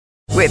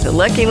With the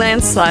Lucky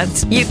Land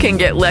Slots, you can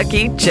get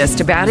lucky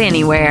just about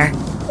anywhere.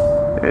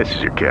 This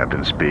is your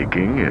captain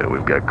speaking.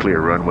 We've got clear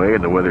runway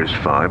and the weather's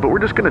fine, but we're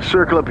just going to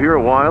circle up here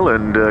a while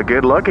and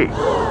get lucky.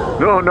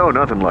 No,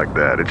 nothing like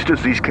that. It's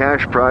just these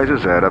cash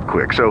prizes add up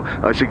quick. So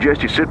I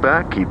suggest you sit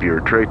back, keep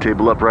your tray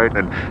table upright,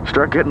 and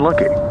start getting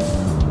lucky.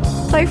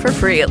 Play for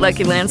free at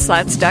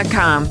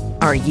LuckyLandSlots.com.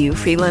 Are you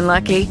feeling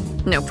lucky?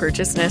 No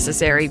purchase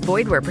necessary.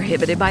 Void where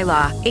prohibited by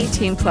law.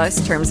 18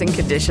 plus terms and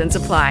conditions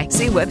apply.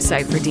 See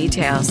website for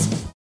details.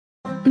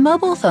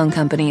 Mobile phone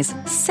companies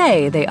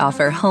say they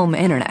offer home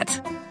internet.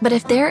 But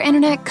if their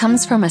internet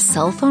comes from a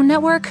cell phone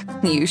network,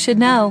 you should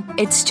know.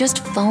 It's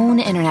just phone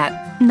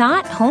internet,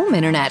 not home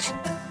internet.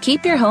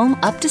 Keep your home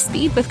up to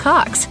speed with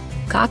Cox.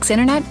 Cox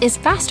internet is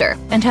faster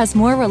and has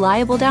more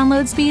reliable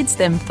download speeds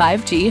than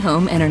 5G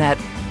home internet.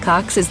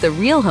 Cox is the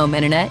real home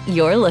internet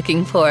you're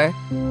looking for.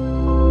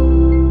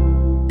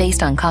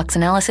 Based on Cox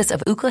analysis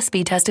of Ookla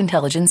speed test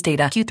intelligence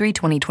data Q3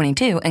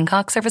 2022 and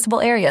Cox serviceable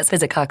areas.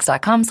 Visit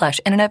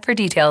cox.com/internet for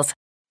details.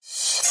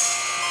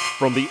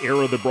 From the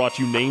era that brought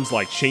you names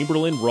like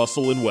Chamberlain,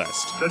 Russell, and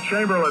West. To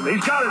Chamberlain,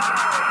 he's got it.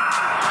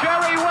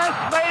 Jerry West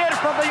made it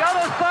from the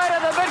other side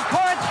of the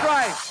midcourt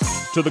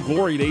stripe. To the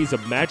glory days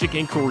of Magic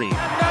and Kareem. And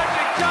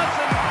Magic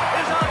Johnson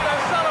is out there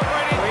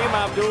celebrating. Kareem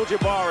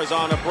Abdul-Jabbar is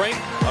on the brink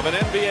of an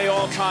NBA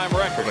all-time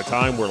record. From a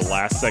time where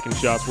last-second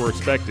shots were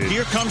expected.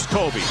 Here comes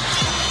Kobe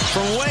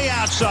from way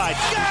outside.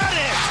 Got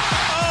it!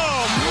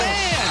 Oh,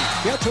 man!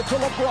 Gets it to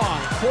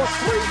LeBron for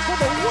three for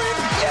the win.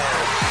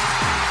 Yes!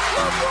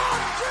 LeBron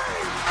James!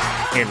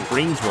 And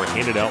rings were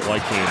handed out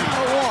like candy.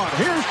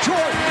 Here's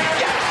Jordan.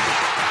 Yes!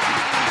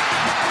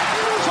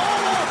 It's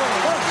all over.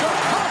 The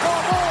Chicago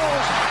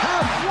Bulls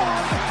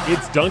have won.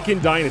 It's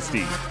Duncan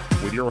Dynasty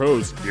with your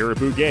host, Garrett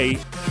Bouguet,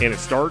 and it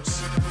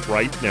starts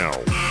right now.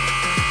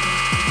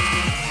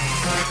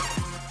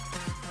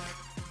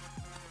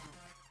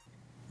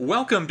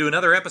 Welcome to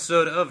another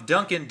episode of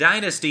Duncan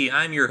Dynasty.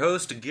 I'm your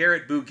host,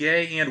 Garrett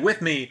Bouguet, and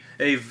with me,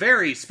 a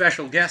very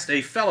special guest,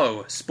 a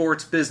fellow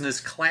sports business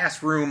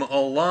classroom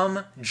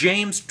alum,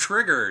 James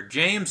Trigger.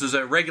 James is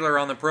a regular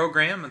on the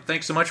program, and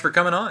thanks so much for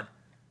coming on.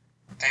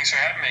 Thanks for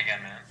having me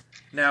again, man.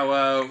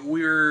 Now,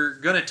 we're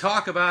going to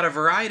talk about a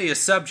variety of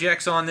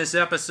subjects on this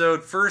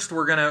episode. First,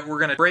 we're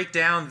gonna break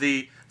down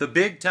the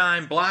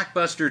big-time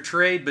blockbuster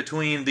trade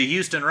between the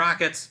Houston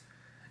Rockets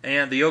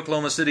and the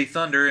Oklahoma City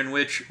Thunder, in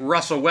which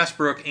Russell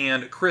Westbrook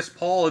and Chris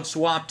Paul have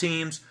swapped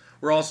teams.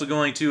 We're also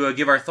going to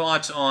give our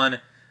thoughts on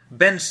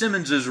Ben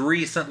Simmons'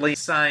 recently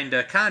signed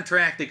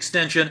contract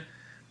extension.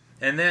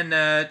 And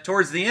then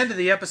towards the end of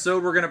the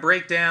episode, we're going to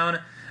break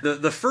down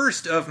the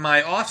first of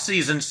my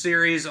off-season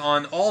series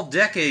on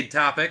all-decade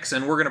topics,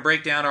 and we're going to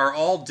break down our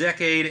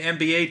all-decade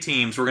NBA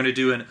teams. We're going to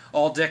do an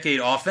all-decade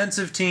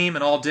offensive team,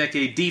 an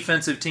all-decade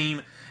defensive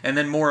team, and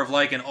then more of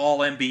like an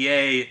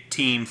all-NBA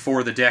team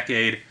for the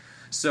decade.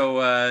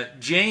 So,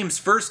 James,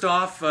 first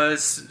off,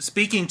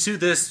 speaking to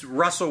this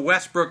Russell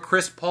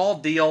Westbrook-Chris Paul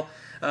deal,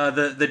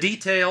 the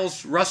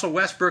details: Russell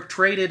Westbrook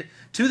traded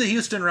to the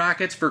Houston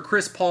Rockets for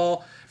Chris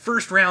Paul,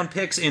 first-round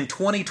picks in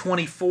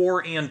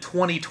 2024 and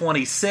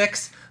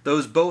 2026.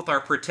 Those both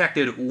are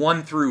protected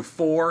 1 through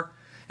 4.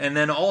 And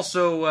then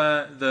also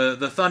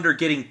the Thunder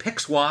getting pick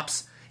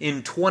swaps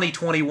in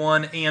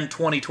 2021 and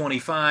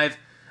 2025.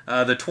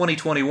 The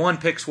 2021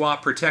 pick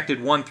swap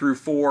protected 1 through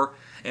 4.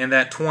 And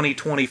that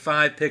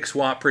 2025 pick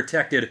swap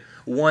protected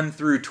 1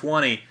 through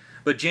 20.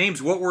 But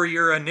James, what were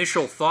your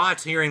initial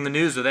thoughts hearing the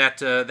news of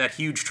that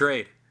huge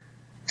trade?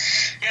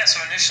 Yeah, so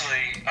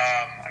initially,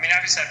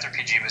 obviously after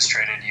PG was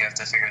traded, you have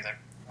to figure that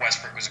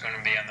Westbrook was going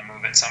to be on the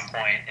move at some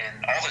point,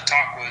 and all the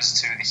talk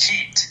was to the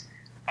Heat.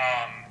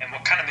 And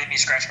what kind of made me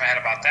scratch my head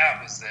about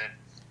that was that,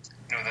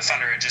 the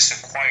Thunder had just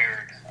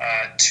acquired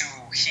 2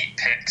 Heat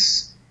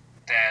picks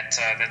that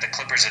the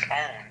Clippers had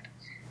owned.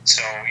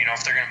 So,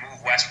 if they're going to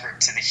move Westbrook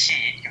to the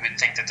Heat, you would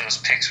think that those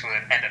picks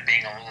would end up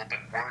being a little bit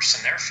worse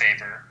in their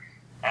favor.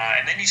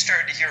 And then you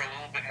started to hear a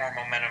little bit more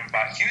momentum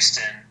about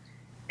Houston,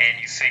 and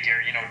you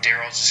figure,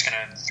 Daryl's just going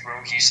to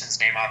throw Houston's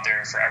name out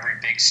there for every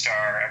big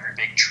star, every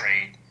big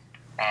trade.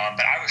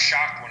 But I was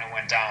shocked when it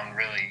went down,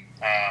 really.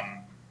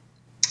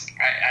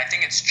 I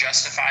think it's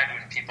justified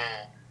when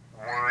people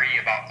worry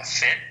about the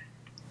fit.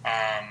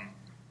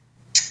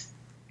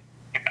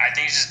 I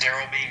think it's just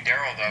Daryl being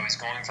Daryl, though. He's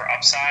going for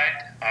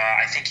upside.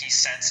 I think he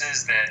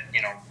senses that,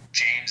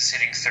 James is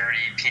hitting 30,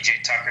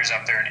 PJ Tucker's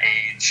up there in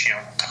age,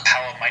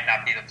 Capella might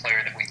not be the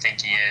player that we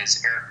think he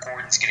is. Eric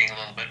Gordon's getting a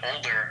little bit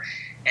older.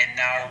 And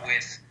now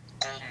with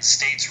Golden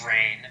State's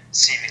reign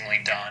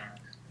seemingly done,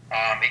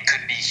 it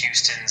could be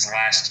Houston's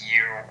last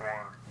year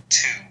or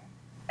 2,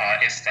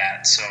 if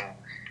that. So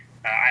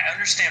I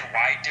understand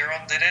why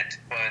Daryl did it,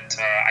 but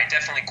I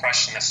definitely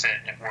question the fit,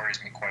 and it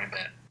worries me quite a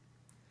bit.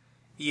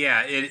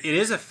 Yeah, it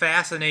is a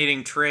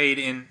fascinating trade,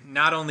 and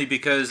not only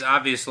because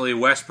obviously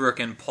Westbrook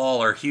and Paul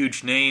are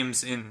huge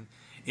names in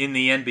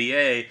the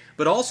NBA,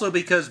 but also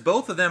because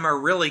both of them are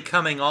really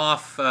coming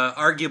off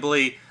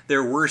arguably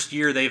their worst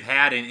year they've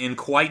had in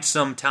quite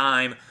some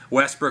time.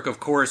 Westbrook, of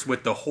course,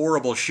 with the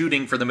horrible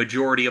shooting for the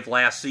majority of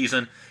last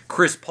season.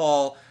 Chris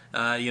Paul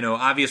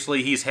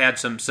Obviously he's had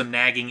some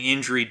nagging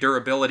injury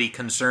durability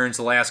concerns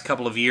the last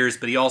couple of years,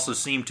 but he also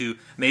seemed to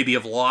maybe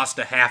have lost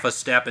a half a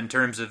step in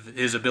terms of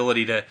his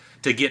ability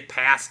to get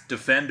past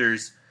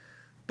defenders.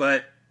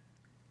 But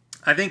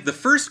I think the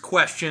first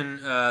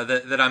question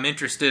that I'm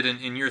interested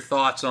in your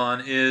thoughts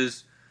on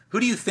is, who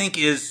do you think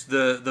is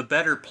the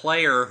better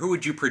player, or who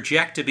would you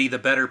project to be the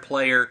better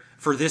player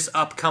for this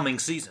upcoming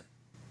season?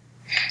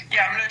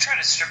 Yeah, I'm going to try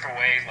to strip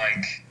away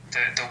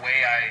the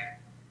way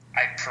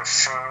I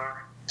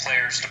prefer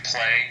players to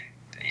play.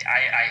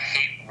 I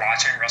hate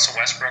watching Russell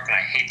Westbrook, and I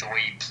hate the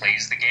way he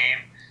plays the game.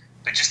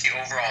 But just the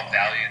overall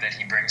value that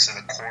he brings to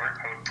the court,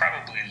 I would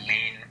probably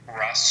lean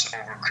Russ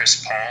over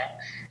Chris Paul,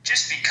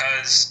 just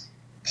because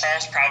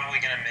Paul's probably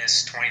going to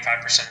miss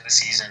 25% of the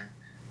season,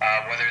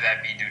 whether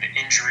that be due to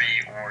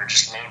injury or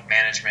just load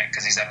management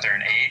because he's up there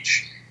in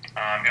age.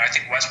 I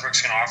think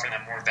Westbrook's going to offer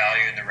them more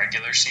value in the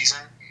regular season.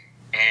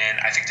 And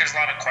I think there's a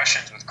lot of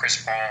questions with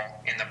Chris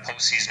Paul in the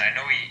postseason. I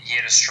know he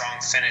had a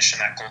strong finish in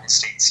that Golden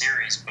State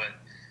series, but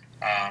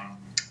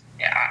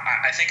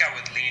I think I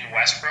would lean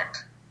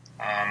Westbrook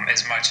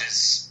as much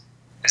as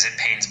it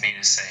pains me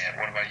to say it.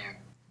 What about you?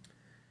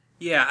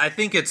 Yeah, I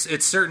think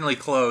it's certainly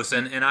close,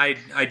 and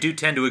I do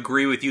tend to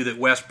agree with you that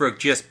Westbrook,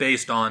 just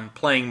based on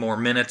playing more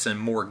minutes and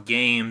more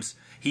games,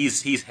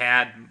 he's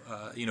had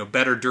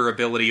better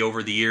durability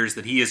over the years,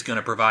 that he is going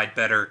to provide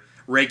better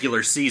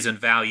regular season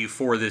value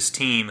for this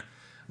team.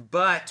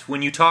 But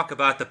when you talk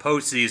about the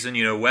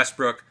postseason,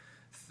 Westbrook,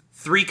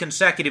 3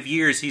 consecutive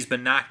years he's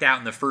been knocked out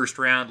in the first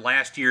round.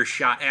 Last year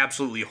shot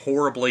absolutely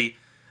horribly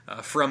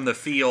from the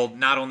field,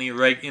 not only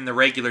in the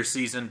regular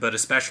season, but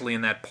especially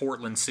in that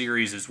Portland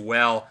series as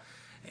well.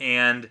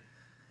 And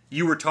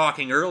you were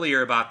talking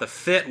earlier about the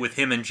fit with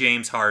him and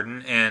James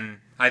Harden, and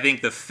I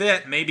think the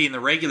fit maybe in the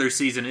regular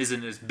season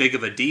isn't as big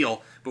of a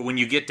deal, but when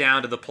you get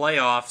down to the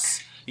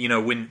playoffs,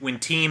 when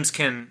teams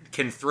can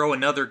throw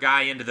another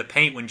guy into the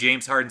paint when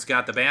James Harden's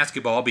got the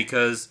basketball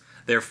because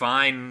they're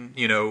fine,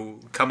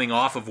 coming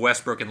off of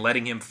Westbrook and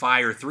letting him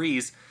fire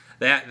threes,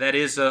 that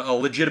is a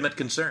legitimate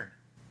concern.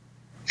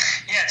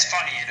 Yeah, it's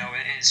funny,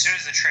 as soon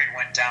as the trade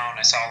went down,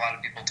 I saw a lot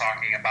of people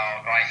talking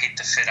about, I hate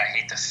the fit,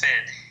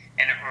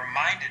 and it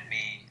reminded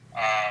me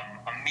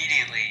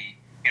immediately,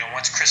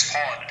 once Chris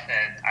Paul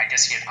had, I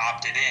guess he had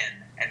opted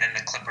in, and then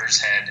the Clippers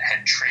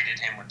had traded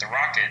him with the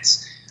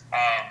Rockets,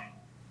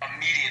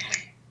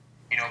 immediately,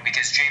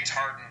 because James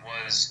Harden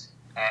was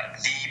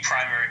the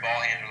primary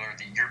ball handler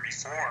the year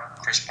before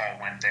Chris Paul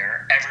went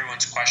there.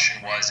 Everyone's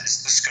question was,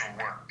 is this going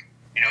to work?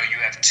 You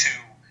have 2,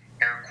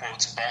 air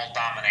quotes,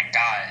 ball-dominant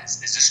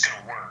guys. Is this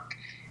going to work?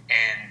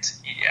 And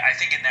I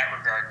think in that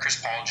regard,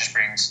 Chris Paul just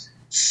brings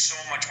so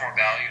much more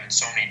value in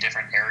so many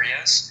different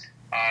areas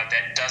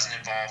that doesn't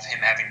involve him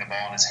having the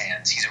ball in his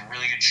hands. He's a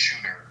really good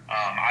shooter.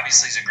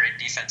 Obviously, he's a great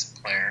defensive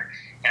player.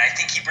 And I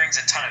think he brings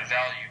a ton of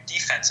value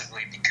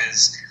defensively,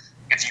 because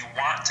if you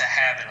want to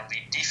have an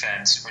elite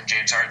defense when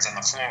James Harden's on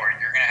the floor,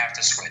 you're going to have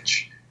to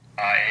switch.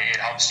 It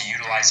helps to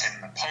utilize him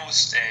in the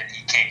post, and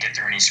he can't get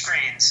through any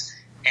screens.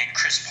 And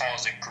Chris Paul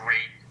is a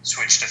great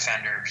switch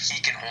defender.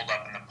 He can hold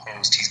up in the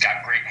post. He's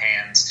got great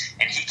hands,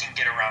 and he can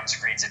get around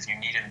screens if you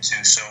need him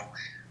to. So,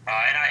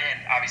 and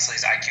obviously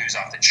his IQ is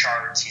off the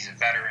charts. He's a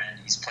veteran.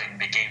 He's played in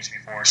big games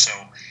before. So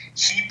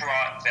he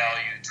brought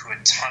value to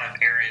a ton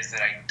of areas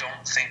that I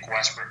don't think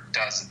Westbrook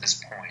does at this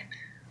point.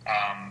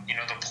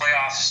 The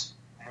playoffs,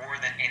 more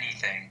than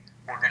anything,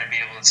 we're going to be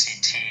able to see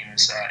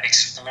teams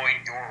exploit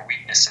your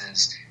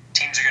weaknesses.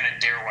 Teams are going to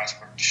dare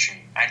Westbrook to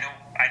shoot. I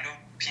know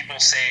people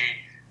say,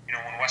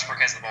 when Westbrook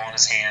has the ball in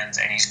his hands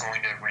and he's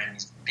going to the rim,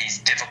 he's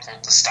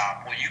difficult to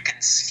stop. Well, you can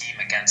scheme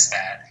against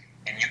that,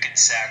 and you can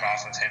sag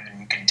off of him,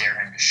 and you can dare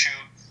him to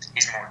shoot.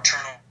 He's more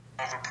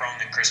turnover prone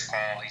than Chris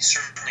Paul. He's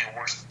certainly a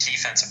worse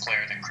defensive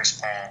player than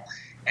Chris Paul.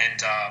 And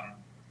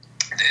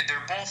they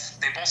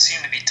both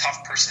seem to be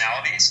tough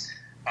personalities.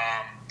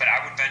 But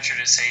I would venture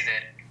to say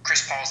that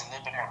Chris Paul is a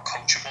little bit more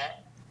coachable,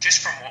 just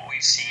from what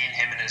we've seen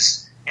him and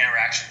his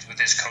interactions with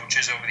his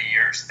coaches over the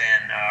years,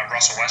 than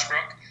Russell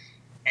Westbrook.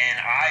 And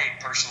I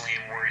personally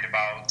am worried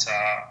about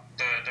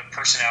the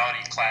personality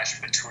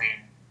clash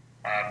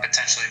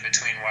potentially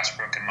between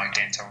Westbrook and Mike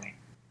D'Antoni.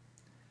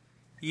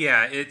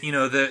 Yeah,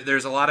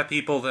 there's a lot of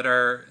people that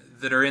are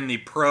in the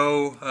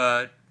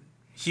pro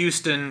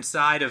Houston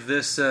side of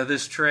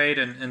this trade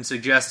and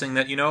suggesting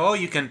that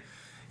you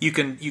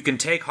can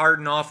take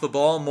Harden off the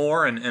ball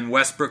more and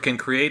Westbrook can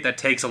create. That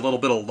takes a little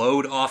bit of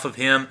load off of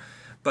him.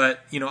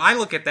 But I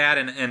look at that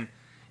and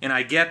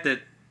I get that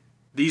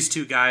these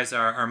two guys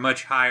are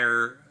much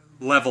higher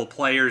level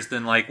players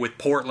than like with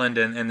Portland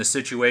and the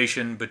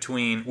situation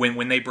between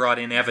when they brought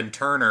in Evan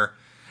Turner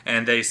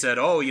and they said,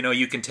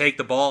 you can take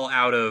the ball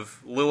out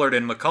of Lillard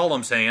and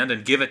McCollum's hand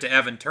and give it to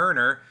Evan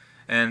Turner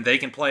and they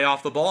can play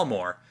off the ball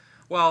more.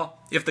 Well,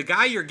 if the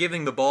guy you're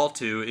giving the ball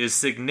to is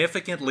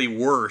significantly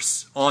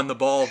worse on the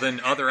ball than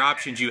other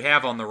options you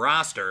have on the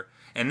roster,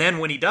 and then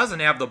when he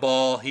doesn't have the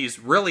ball, he's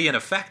really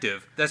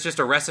ineffective, that's just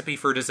a recipe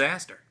for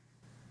disaster.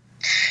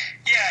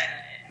 Yeah,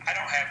 and I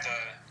don't have the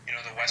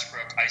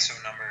Westbrook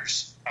ISO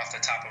numbers off the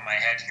top of my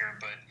head here,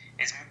 but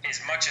is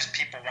much as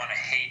people want to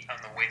hate on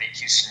the way that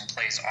Houston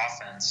plays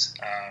offense,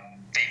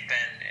 they've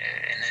been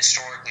an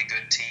historically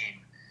good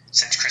team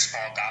since Chris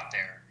Paul got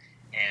there.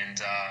 And,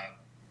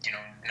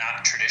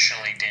 not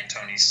traditionally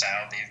D'Antoni's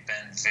style. They've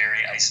been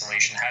very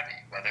isolation heavy,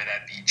 whether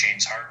that be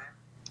James Harden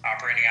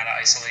operating out of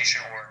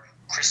isolation or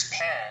Chris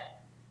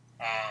Paul.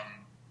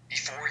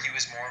 Before he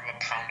was more of a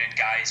pounded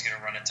guy, he's going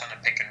to run a ton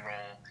of pick and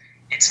roll.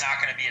 It's not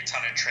going to be a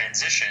ton of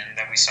transition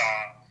that we saw.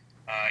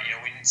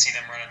 We didn't see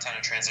them run a ton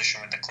of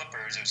transition with the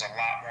Clippers. It was a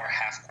lot more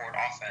half-court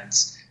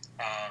offense.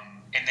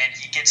 And then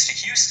he gets to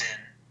Houston,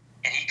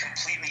 and he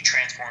completely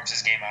transforms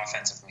his game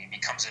offensively. He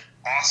becomes an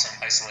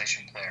awesome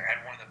isolation player.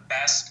 Had one of the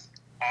best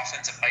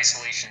offensive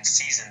isolation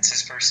seasons,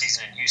 his first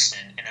season in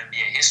Houston in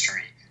NBA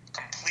history.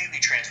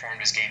 Completely transformed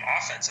his game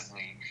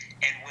offensively.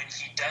 And when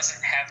he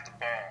doesn't have the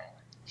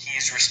ball, he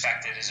is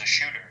respected as a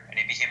shooter. And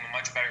he became a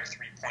much better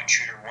three-point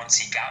shooter once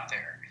he got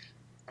there.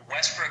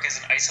 Westbrook is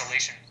an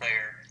isolation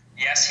player.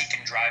 Yes, he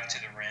can drive to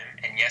the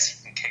rim, and yes,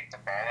 he can kick the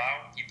ball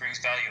out. He brings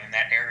value in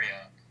that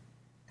area.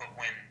 But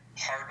when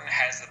Harden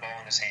has the ball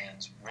in his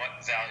hands,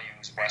 what value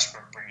is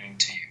Westbrook bringing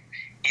to you?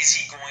 Is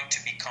he going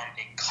to become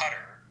a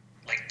cutter,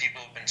 like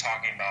people have been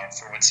talking about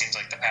for what seems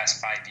like the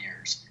past 5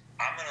 years?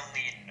 I'm going to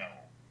lean no.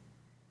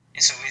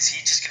 And so is he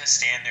just going to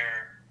stand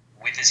there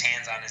with his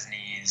hands on his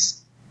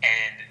knees,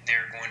 and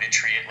they're going to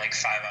treat it like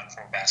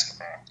 5-on-4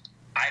 basketball?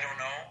 I don't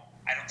know.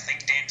 I don't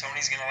think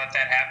D'Antoni's going to let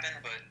that happen,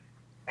 but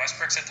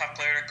Westbrook's a tough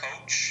player to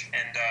coach,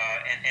 and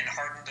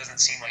Harden doesn't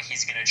seem like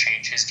he's going to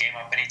change his game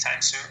up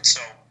anytime soon. So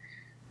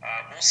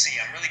we'll see.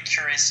 I'm really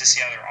curious to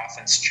see how their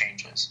offense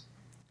changes.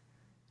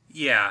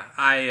 Yeah,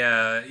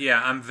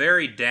 I'm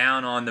very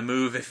down on the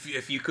move.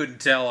 If you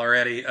couldn't tell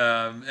already,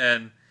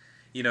 the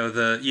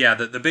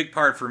big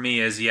part for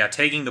me is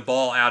taking the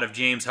ball out of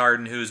James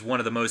Harden, who's one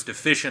of the most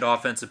efficient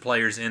offensive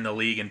players in the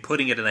league, and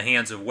putting it in the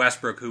hands of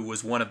Westbrook, who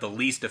was one of the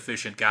least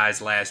efficient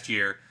guys last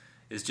year,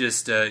 is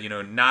just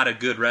not a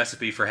good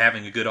recipe for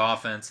having a good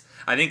offense.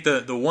 I think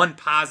the one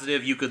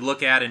positive you could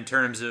look at in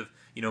terms of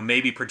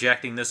maybe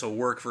projecting this will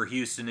work for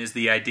Houston is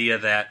the idea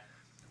that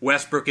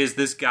Westbrook is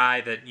this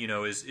guy that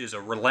is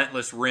a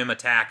relentless rim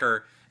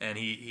attacker, and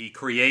he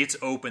creates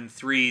open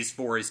threes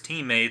for his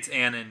teammates.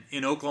 And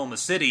in Oklahoma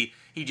City,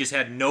 he just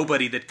had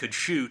nobody that could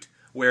shoot,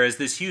 whereas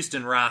this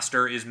Houston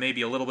roster is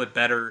maybe a little bit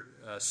better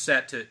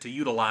set to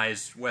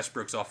utilize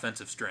Westbrook's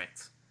offensive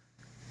strengths.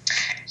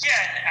 Yeah,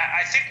 and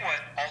I think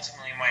what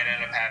ultimately might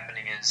end up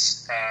happening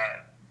is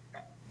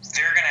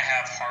they're going to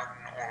have Harden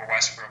or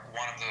Westbrook,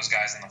 one of those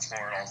guys on the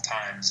floor at all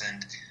times.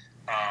 And,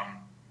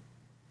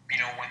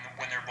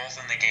 when they're both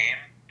in the game,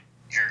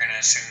 you're going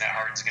to assume that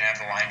Harden's going to have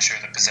the lion's share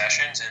of the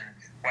possessions, and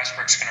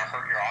Westbrook's going to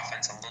hurt your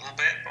offense a little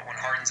bit. But when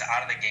Harden's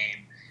out of the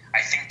game, I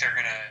think they're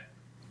going to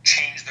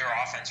change their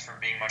offense from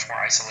being much more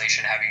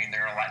isolation heavy, and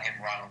they're going to let him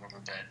run a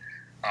little bit.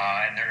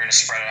 And they're going to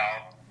spread it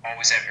out,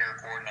 always have Eric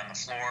Gordon on the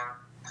floor,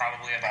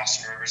 probably have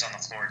Austin Rivers on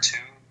the floor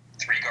too,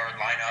 3-guard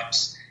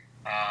lineups,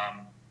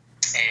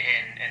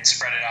 and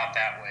spread it out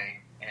that way,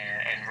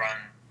 and run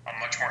a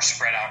much more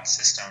spread out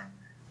system,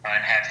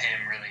 and have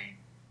him really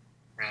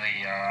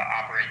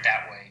operate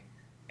that way.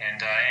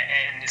 And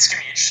it's going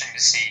to be interesting to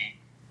see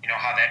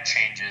how that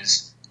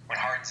changes when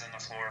Harden's on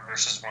the floor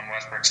versus when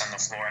Westbrook's on the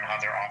floor, and how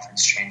their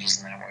offense changes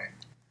in that way.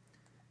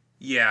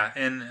 Yeah,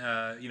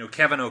 and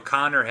Kevin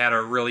O'Connor had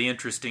a really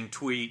interesting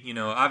tweet.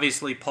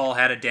 Obviously Paul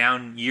had a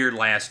down year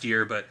last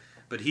year, but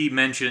he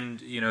mentioned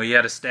he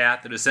had a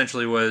stat that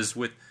essentially was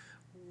with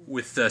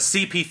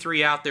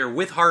CP3 out there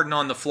with Harden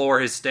on the floor,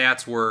 his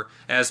stats were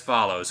as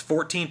follows: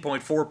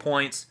 14.4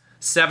 points,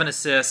 7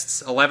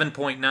 assists,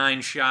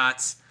 11.9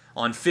 shots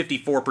on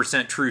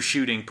 54% true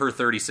shooting per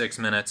 36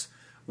 minutes.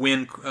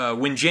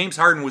 When James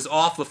Harden was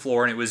off the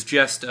floor and it was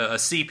just a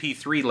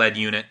CP3-led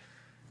unit,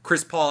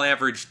 Chris Paul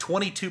averaged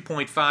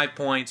 22.5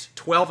 points,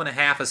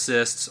 12.5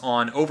 assists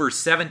on over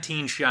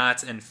 17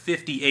 shots and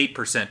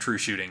 58% true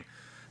shooting.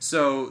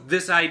 So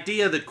this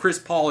idea that Chris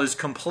Paul is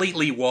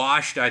completely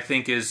washed, I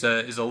think, is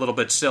a little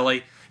bit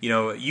silly.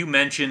 You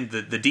mentioned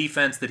the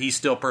defense that he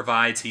still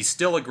provides. He's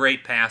still a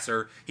great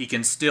passer. He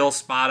can still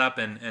spot up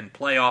and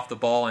play off the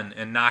ball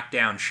and knock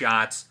down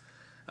shots.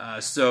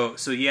 So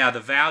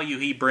the value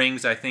he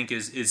brings, I think,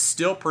 is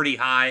still pretty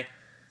high.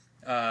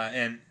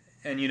 And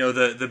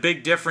the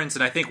big difference,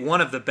 and I think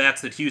one of the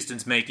bets that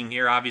Houston's making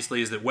here,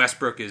 obviously, is that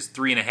Westbrook is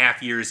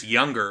 3.5 years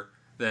younger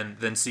than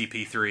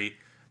CP3.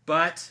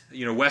 But,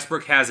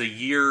 Westbrook has a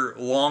year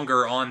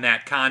longer on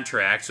that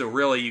contract, so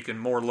really you can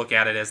more look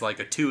at it as like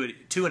a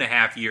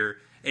 2.5 year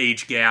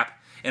age gap.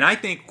 And I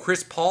think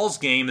Chris Paul's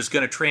game is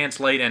going to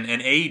translate and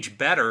age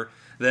better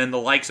than the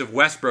likes of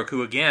Westbrook,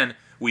 who, again,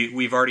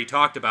 we've already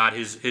talked about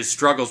his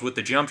struggles with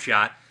the jump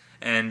shot.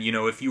 And,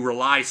 if you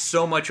rely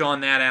so much on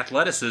that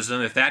athleticism,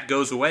 if that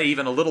goes away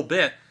even a little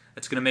bit,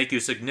 that's going to make you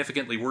a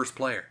significantly worse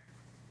player.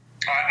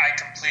 I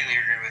completely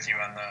agree with you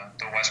on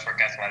the Westbrook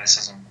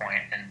athleticism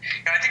point. And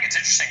I think it's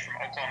interesting from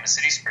Oklahoma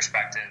City's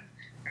perspective.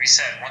 We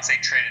said once they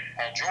traded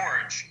Paul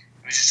George,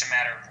 it was just a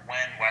matter of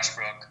when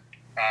Westbrook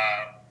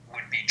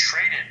would be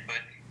traded.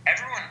 But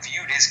everyone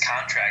viewed his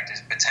contract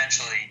as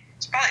potentially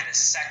It's probably the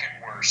second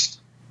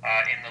worst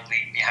in the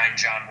league behind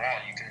John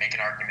Wall. You can make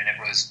an argument it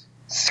was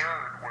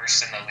third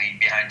worst in the league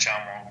behind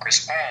John Wall and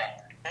Chris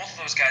Paul. Both of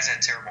those guys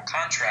had terrible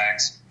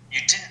contracts. You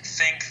didn't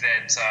think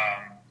that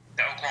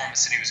Oklahoma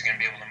City was going to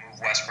be able to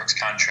move Westbrook's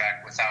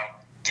contract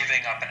without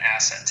giving up an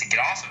asset to get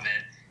off of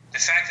it.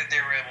 The fact that they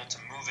were able to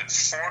move it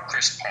for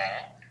Chris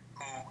Paul,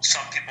 who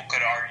some people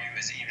could argue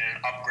is even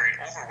an upgrade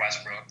over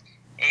Westbrook,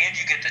 and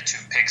you get the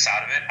 2 picks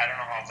out of it. I don't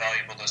know how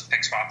valuable those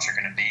pick swaps are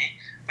going to be,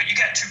 but you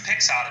got 2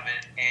 picks out of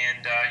it,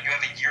 and you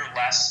have a year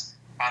less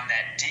on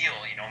that deal.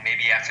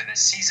 Maybe after this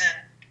season,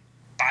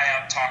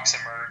 buyout talks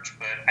emerge,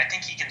 but I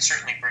think he can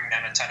certainly bring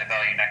them a ton of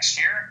value next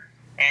year.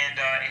 And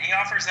he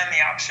offers them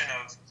the option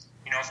of,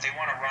 if they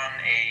want to run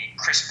a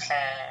Chris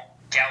Paul,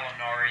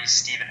 Gallinari,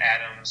 Steven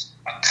Adams,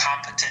 a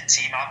competent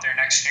team out there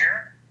next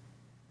year,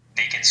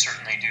 they can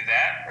certainly do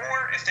that.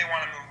 Or if they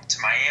want to move to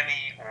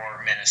Miami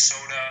or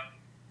Minnesota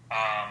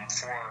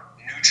for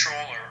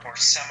neutral or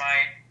semi,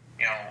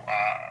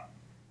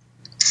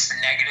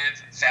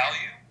 negative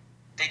value,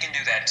 they can do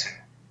that too.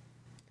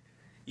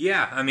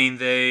 Yeah, I mean,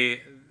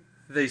 they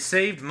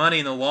saved money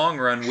in the long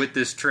run with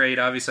this trade.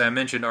 Obviously, I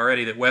mentioned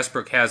already that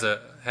Westbrook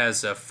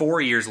has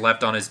 4 years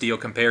left on his deal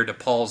compared to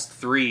Paul's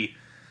 3.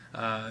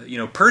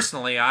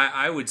 Personally,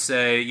 I would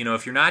say,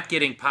 if you're not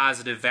getting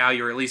positive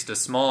value, or at least a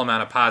small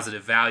amount of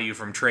positive value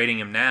from trading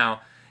him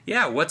now,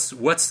 yeah, what's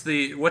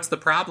the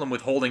problem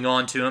with holding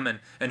on to him?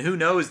 And who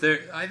knows?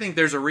 I think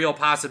there's a real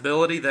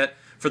possibility that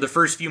for the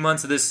first few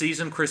months of this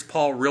season, Chris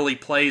Paul really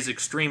plays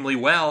extremely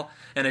well,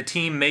 and a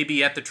team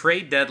maybe at the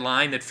trade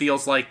deadline that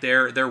feels like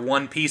they're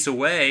one piece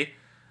away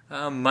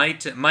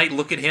might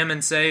look at him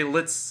and say,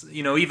 let's,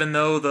 even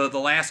though the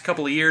last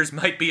couple of years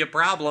might be a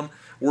problem,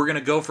 we're going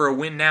to go for a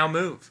win-now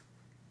move.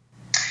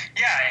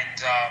 Yeah,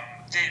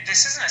 and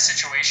this isn't a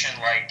situation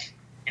like,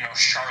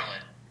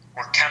 Charlotte,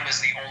 where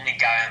Kemba's the only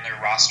guy on their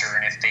roster,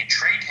 and if they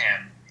trade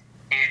him,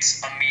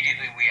 it's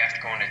immediately we have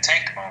to go into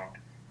tank mode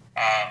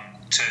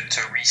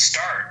to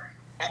restart.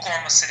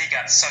 Oklahoma City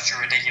got such a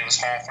ridiculous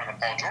haul from the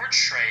Paul George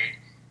trade.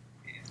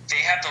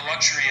 They have the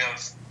luxury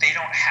of they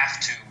don't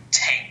have to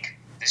tank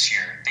this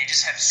year. They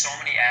just have so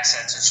many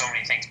assets and so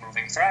many things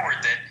moving forward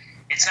that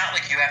it's not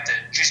like you have to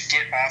just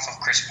get off of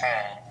Chris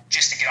Paul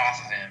just to get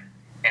off of him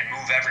and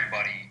move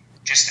everybody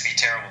just to be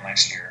terrible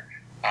next year.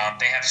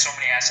 They have so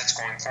many assets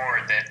going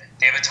forward that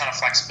they have a ton of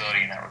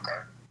flexibility in that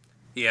regard.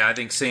 Yeah, I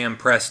think Sam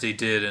Presti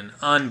did an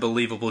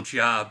unbelievable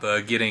job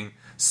getting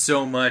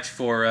so much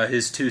for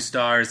his 2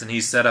 stars, and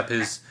he set up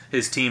his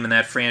team and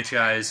that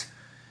franchise,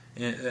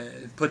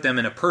 put them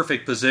in a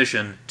perfect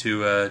position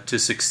to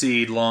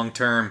succeed long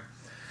term.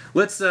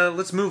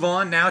 Let's move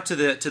on now to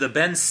the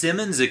Ben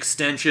Simmons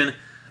extension.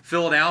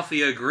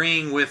 Philadelphia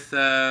agreeing with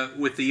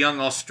the young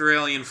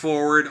Australian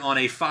forward on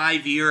a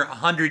 5-year,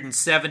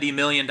 $170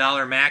 million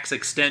max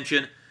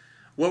extension.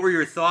 What were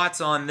your thoughts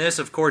on this?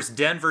 Of course,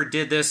 Denver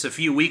did this a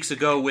few weeks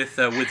ago with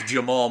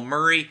Jamal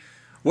Murray.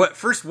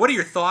 What are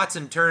your thoughts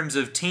in terms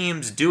of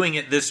teams doing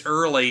it this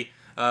early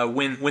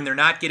when they're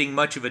not getting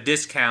much of a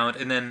discount?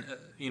 And then,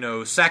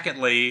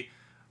 secondly,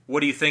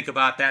 what do you think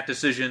about that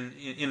decision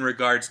in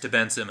regards to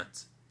Ben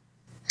Simmons?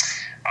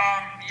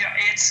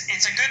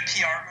 It's a good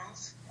PR move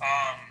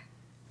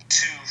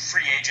to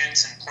free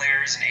agents and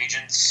players and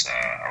agents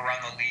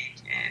around the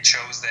league. It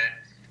shows that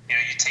you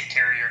take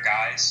care of your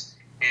guys.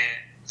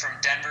 From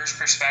Denver's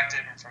perspective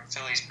and from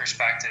Philly's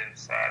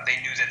perspective, they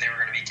knew that they were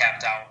going to be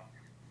capped out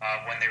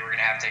when they were going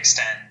to have to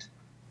extend,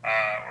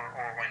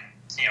 or when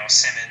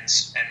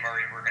Simmons and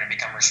Murray were going to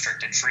become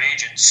restricted free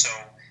agents. So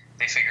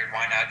they figured,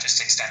 why not just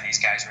extend these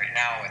guys right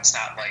now? It's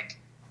not like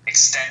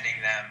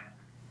extending them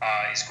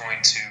is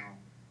going to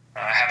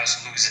have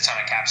us lose a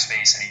ton of cap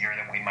space in a year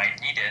that we might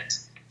need it.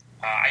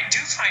 I do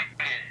find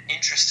it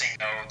interesting,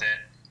 though,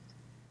 that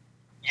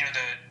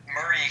the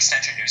Murray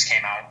extension news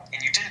came out,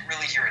 and you didn't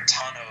really hear a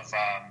ton of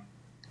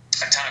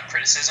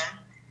criticism.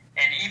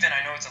 And even,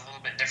 I know it's a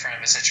little bit different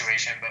of a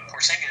situation, but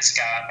Porzingis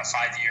got a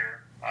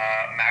 5-year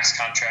max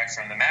contract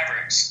from the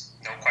Mavericks,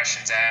 no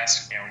questions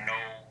asked, no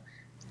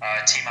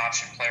team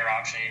option, player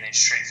option, anything,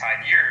 straight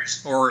 5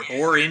 years.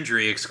 Or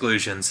injury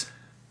exclusions.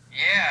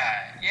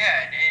 Yeah,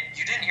 and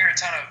you didn't hear a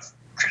ton of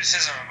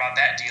criticism about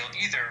that deal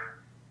either.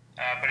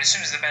 But as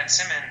soon as the Ben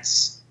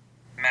Simmons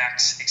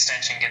max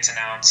extension gets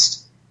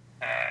announced,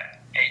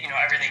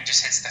 everything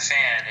just hits the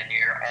fan, and you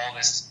hear all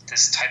this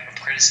type of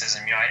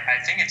criticism.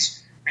 I think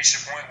it's reached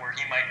a point where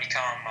he might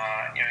become,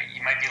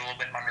 he might be a little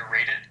bit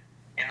underrated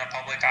in the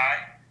public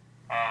eye.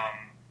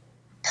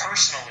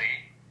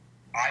 Personally,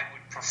 I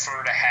would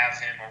prefer to have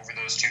him over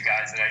those 2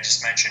 guys that I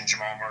just mentioned,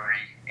 Jamal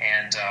Murray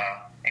and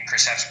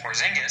Kristaps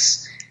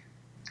Porzingis.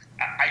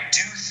 I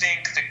do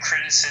think the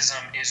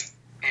criticism is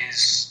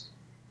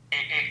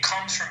it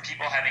comes from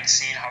people having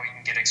seen how he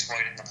can get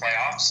exploited in the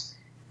playoffs,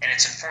 and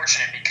it's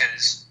unfortunate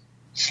because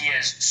he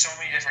has so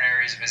many different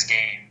areas of his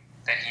game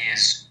that he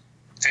is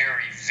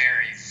very,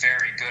 very,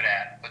 very good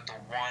at, but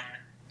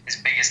his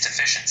biggest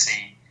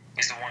deficiency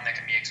is the one that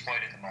can be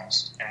exploited the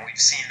most, and we've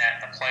seen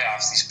that in the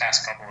playoffs these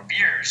past couple of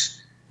years.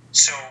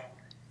 So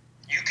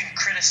you can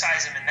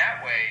criticize him in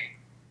that way,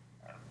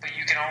 but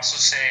you can also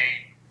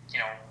say,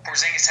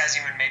 Porzingis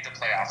hasn't even made the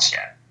playoffs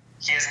yet.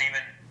 He hasn't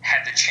even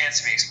had the chance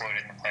to be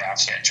exploited in the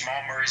playoffs yet.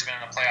 Jamal Murray's been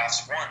in the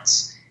playoffs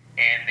once,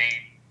 and they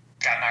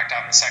got knocked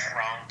out in the second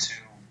round to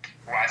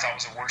who I thought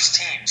was a worse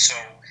team. So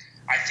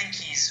I think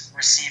he's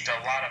received a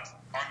lot of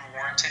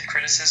unwarranted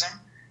criticism.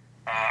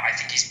 I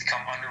think he's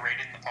become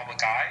underrated in the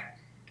public eye.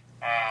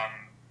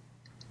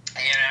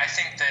 And I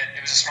think that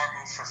it was a smart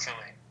move for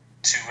Philly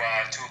to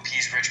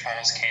appease Rich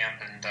Paul's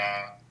camp and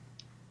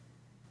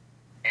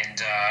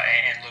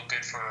look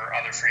good for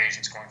other free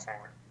agents going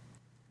forward.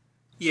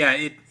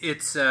 Yeah,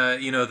 it's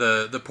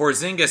the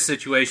Porzingis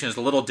situation is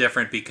a little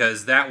different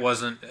because that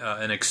wasn't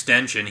an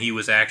extension. He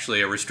was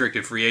actually a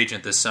restricted free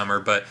agent this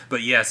summer. But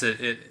yes,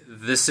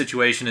 this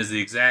situation is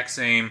the exact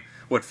same.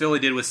 What Philly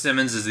did with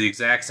Simmons is the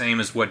exact same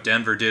as what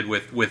Denver did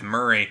with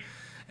Murray.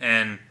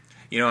 And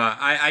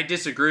I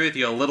disagree with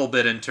you a little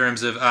bit in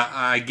terms of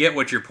I get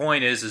what your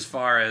point is as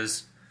far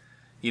as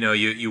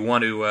you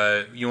want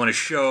to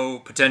show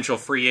potential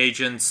free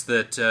agents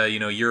that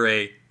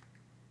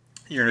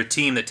you're a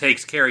team that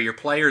takes care of your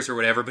players or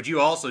whatever, but you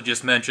also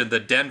just mentioned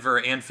that Denver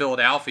and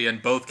Philadelphia in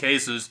both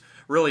cases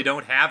really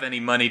don't have any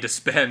money to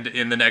spend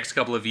in the next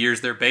couple of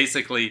years.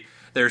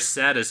 They're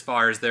set as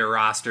far as their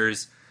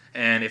rosters,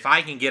 and if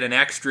I can get an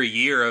extra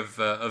year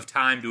of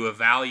time to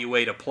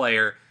evaluate a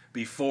player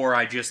before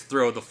I just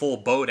throw the full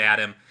boat at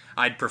him,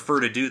 I'd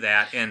prefer to do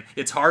that. And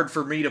it's hard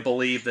for me to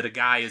believe that a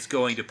guy is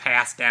going to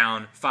pass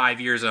down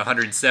 5 years and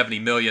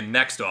 $170 million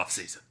next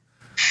offseason.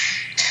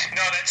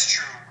 No, that's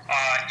true.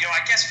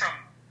 I guess from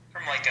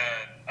like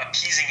a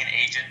appeasing an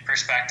agent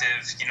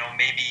perspective,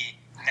 maybe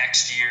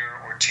next year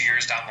or 2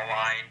 years down the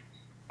line,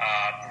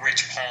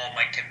 Rich Paul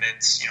might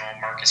convince,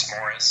 Marcus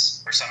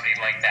Morris or somebody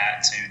like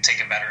that to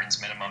take a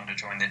veterans minimum to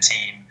join the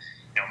team.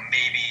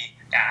 Maybe,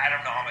 I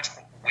don't know how much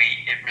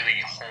weight it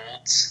really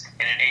holds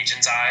in an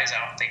agent's eyes.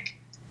 I don't think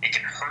it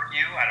can hurt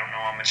you. I don't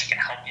know how much it can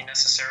help you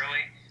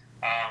necessarily.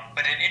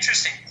 But an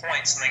interesting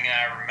point, something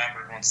that I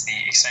remembered once the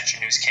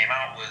extension news came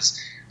out was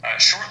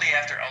shortly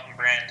after Elton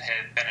Brand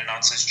had been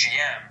announced as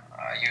GM,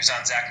 he was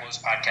on Zach Lowe's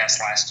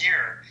podcast last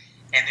year,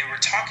 and they were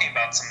talking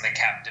about some of the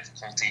cap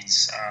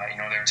difficulties. They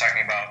were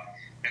talking about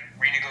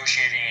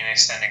renegotiating and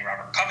extending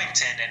Robert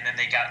Covington, and then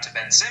they got to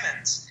Ben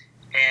Simmons,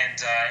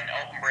 and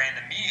Elton Brand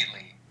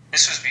immediately,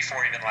 this was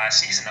before even last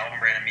season, Elton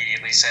Brand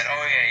immediately said,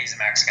 oh yeah, he's a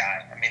max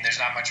guy. I mean, there's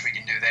not much we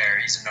can do there.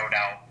 He's a no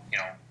doubt,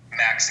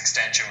 max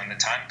extension when the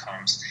time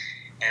comes.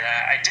 And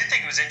I did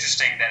think it was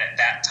interesting that at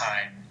that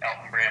time,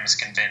 Elton Brand was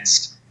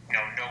convinced,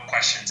 no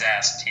questions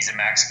asked, he's a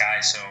max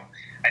guy. So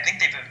I think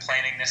they've been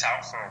planning this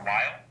out for a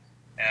while,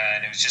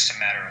 and it was just a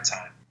matter of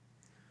time.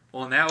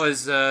 Well, and that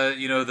was,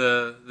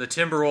 the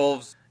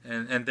Timberwolves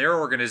and their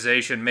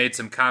organization made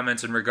some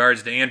comments in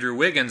regards to Andrew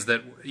Wiggins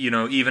that,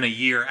 even a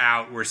year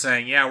out, were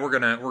saying, yeah, we're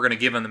gonna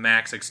give him the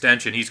max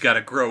extension. He's got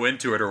to grow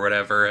into it or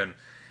whatever,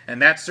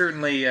 and that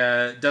certainly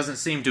doesn't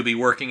seem to be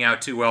working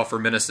out too well for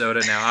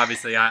Minnesota. Now,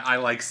 obviously, I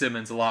like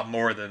Simmons a lot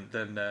more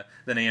than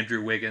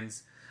Andrew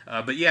Wiggins.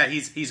 But yeah,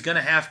 he's going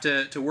to have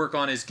to work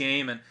on his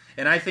game,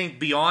 and I think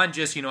beyond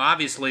just,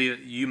 obviously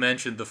you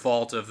mentioned the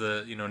fault of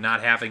the,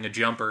 not having a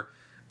jumper,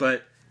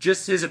 but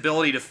just his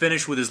ability to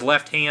finish with his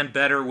left hand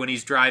better when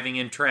he's driving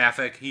in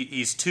traffic.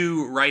 He's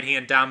too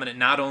right-hand dominant,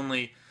 not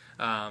only,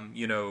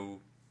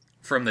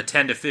 from the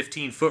 10 to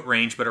 15 foot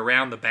range, but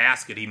around the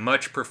basket. He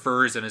much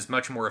prefers and is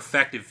much more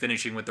effective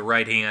finishing with the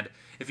right hand.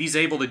 If he's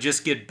able to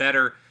just get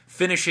better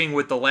finishing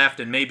with the left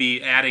and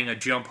maybe adding a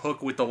jump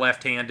hook with the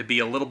left hand to be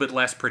a little bit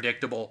less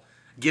predictable,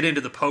 get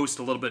into the post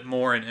a little bit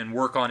more and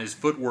work on his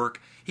footwork,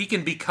 he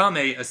can become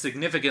a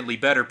significantly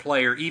better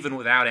player even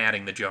without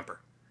adding the jumper.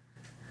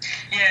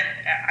 Yeah,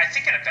 I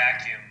think in a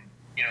vacuum,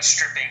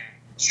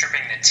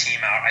 stripping the team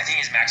out, I think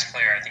he's max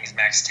player, I think he's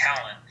max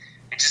talent.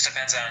 It just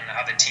depends on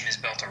how the team is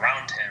built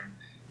around him.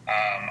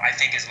 I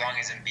think as long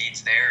as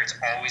Embiid's there, it's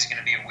always going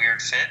to be a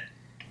weird fit.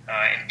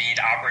 Embiid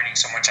operating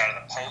so much out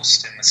of the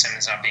post and with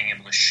Simmons not being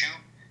able to shoot.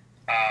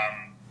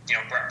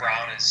 Brett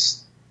Brown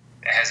has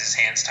his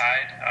hands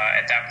tied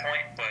at that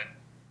point, but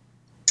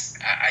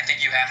I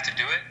think you have to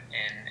do it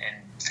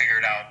and figure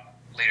it out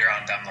later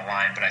on down the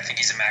line. But I think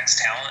he's a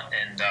max talent,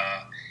 and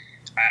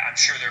I'm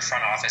sure their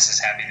front office is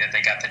happy that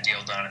they got the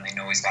deal done and they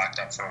know he's locked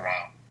up for a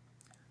while.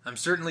 I'm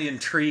certainly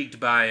intrigued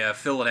by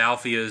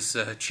Philadelphia's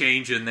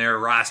change in their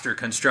roster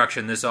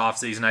construction this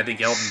offseason. I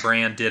think Elton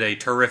Brand did a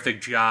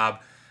terrific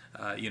job,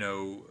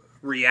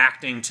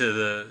 reacting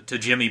to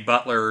Jimmy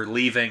Butler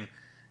leaving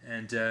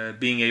and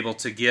being able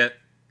to get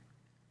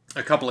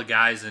a couple of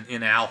guys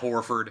in Al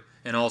Horford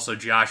and also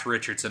Josh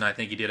Richardson. I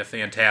think he did a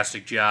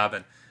fantastic job,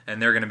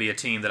 and they're going to be a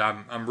team that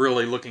I'm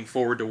really looking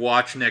forward to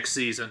watch next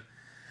season.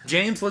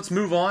 James, let's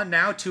move on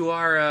now to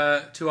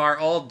our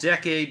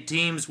all-decade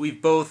teams.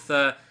 We've both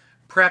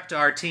prepped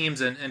our teams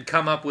and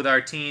come up with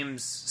our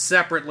teams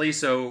separately,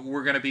 so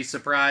we're going to be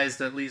surprised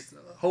at least,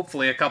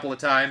 hopefully, a couple of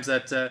times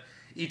at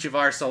each of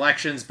our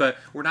selections. But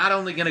we're not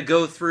only going to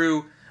go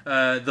through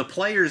the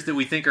players that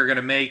we think are going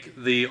to make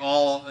the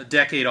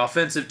all-decade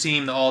offensive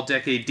team, the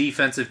all-decade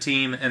defensive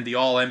team, and the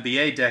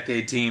all-NBA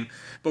decade team.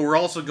 But we're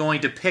also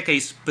going to pick a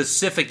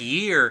specific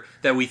year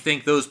that we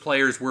think those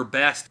players were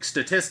best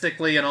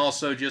statistically and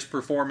also just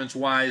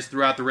performance-wise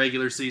throughout the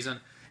regular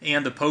season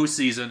and the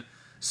postseason.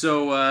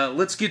 So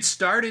let's get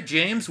started,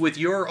 James, with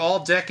your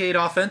all-decade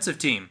offensive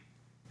team.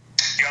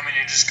 You want me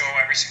to just go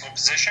every single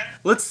position?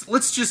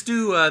 Let's just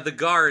do the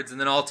guards,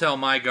 and then I'll tell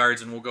my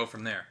guards, and we'll go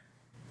from there.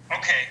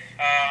 Okay.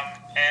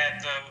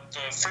 At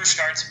the first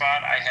guard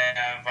spot, I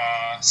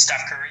have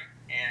Steph Curry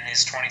in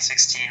his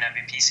 2016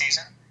 MVP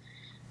season.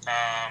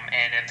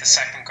 And at the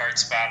second guard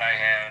spot, I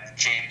have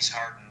James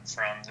Harden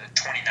from the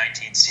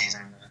 2019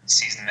 season, the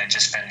season that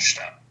just finished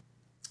up.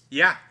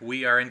 Yeah,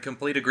 we are in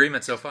complete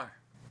agreement so far.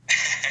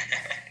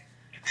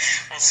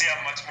 We'll see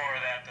how much more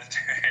of that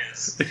there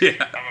is.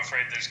 Yeah. I'm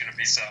afraid there's going to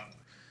be some.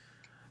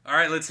 All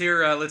right, let's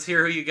hear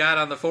who you got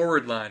on the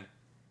forward line.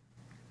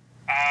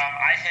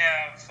 I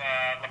have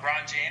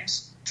LeBron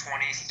James,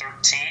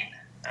 2013.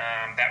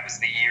 That was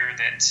the year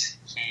that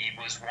he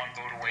was one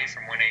vote away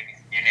from winning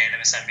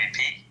unanimous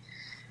MVP.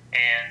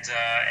 And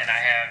I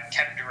have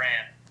Kevin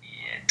Durant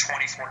in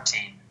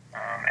 2014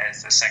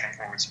 as the second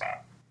forward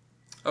spot.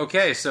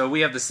 Okay, so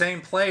we have the same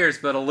players,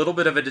 but a little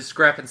bit of a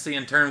discrepancy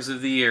in terms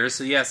of the years.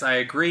 So yes, I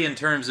agree in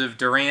terms of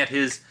Durant,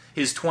 his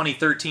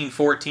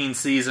 2013-14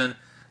 season.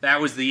 That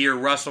was the year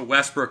Russell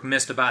Westbrook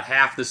missed about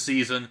half the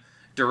season.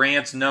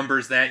 Durant's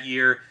numbers that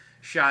year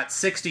shot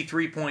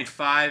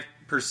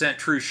 63.5%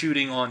 true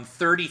shooting on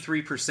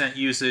 33%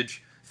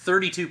 usage,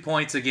 32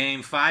 points a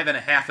game,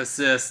 5.5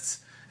 assists,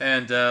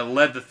 and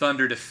led the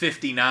Thunder to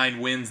 59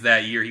 wins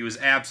that year. He was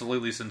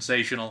absolutely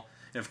sensational.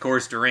 And of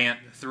course, Durant,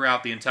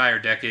 throughout the entire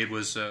decade,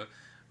 was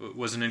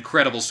an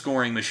incredible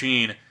scoring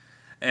machine.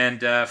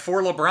 And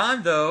for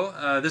LeBron,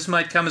 though, this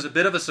might come as a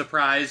bit of a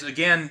surprise.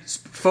 Again,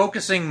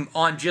 focusing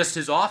on just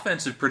his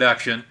offensive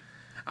production,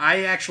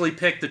 I actually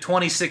picked the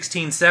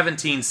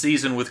 2016-17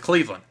 season with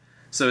Cleveland.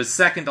 So his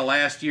second to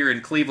last year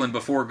in Cleveland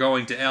before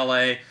going to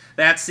L.A.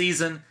 That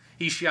season,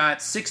 he shot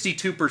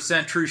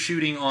 62% true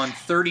shooting on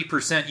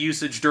 30%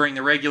 usage during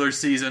the regular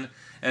season.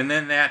 And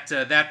then that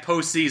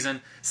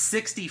postseason,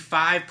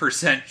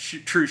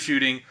 65% true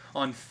shooting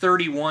on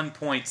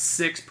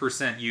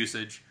 31.6%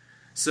 usage.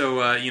 So,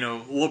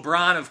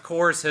 LeBron, of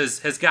course,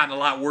 has gotten a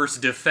lot worse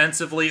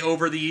defensively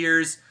over the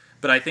years,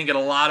 but I think in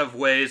a lot of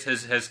ways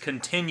has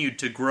continued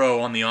to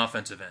grow on the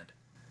offensive end.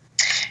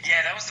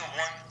 Yeah, that was the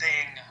one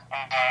thing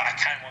I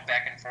kind of went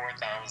back and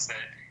forth on, was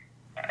that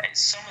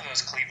some of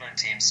those Cleveland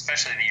teams,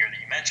 especially the year that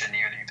you mentioned, the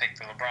year that you picked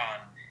for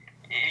LeBron,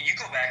 you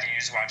go back and you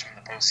just watch them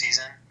in the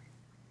postseason,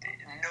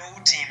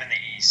 no team in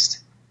the East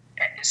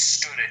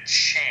stood a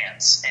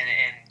chance.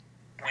 And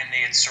when they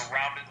had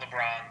surrounded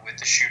LeBron with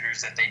the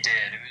shooters that they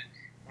did, it was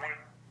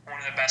one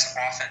of the best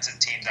offensive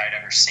teams I'd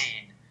ever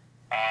seen.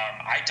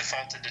 I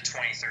defaulted to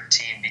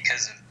 2013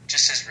 because of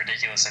just his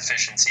ridiculous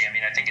efficiency. I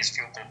mean, I think his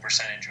field goal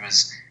percentage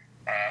was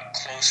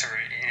closer.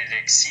 It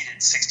exceeded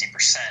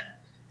 60%.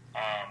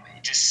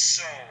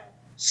 Just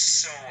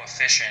so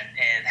efficient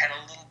and had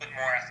a little bit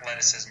more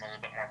athleticism, a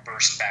little bit more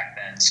burst back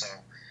then. So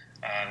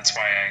that's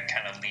why I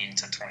kind of leaned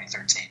to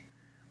 2013.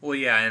 Well,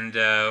 yeah, and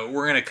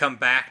we're going to come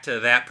back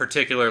to that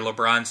particular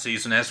LeBron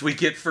season as we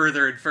get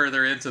further and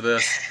further into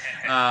this.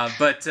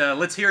 But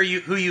let's hear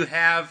who you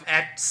have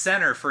at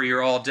center for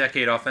your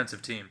all-decade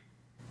offensive team.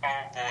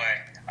 Oh,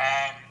 boy.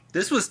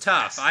 This was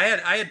tough.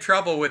 I had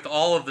trouble with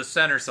all of the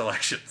center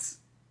selections.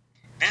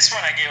 This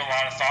one I gave a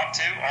lot of thought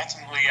to.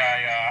 Ultimately,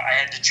 I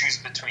had to choose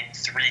between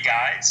three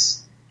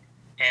guys,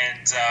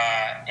 and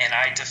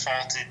I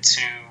defaulted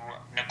to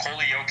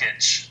Nikola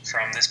Jokic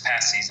from this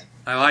past season.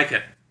 I like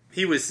it.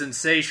 He was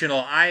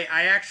sensational. I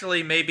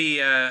actually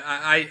maybe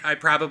I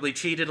probably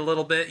cheated a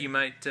little bit. You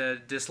might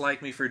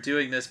dislike me for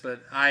doing this,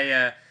 but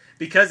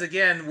because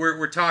again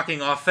we're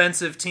talking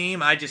offensive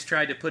team, I just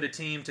tried to put a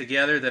team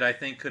together that I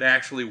think could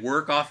actually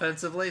work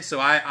offensively.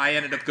 So I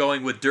ended up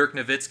going with Dirk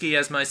Nowitzki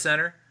as my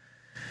center.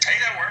 Hey,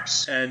 that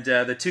works. And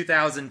the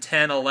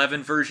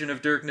 2010-11 version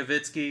of Dirk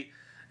Nowitzki.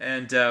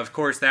 And, of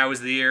course, that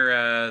was the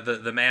year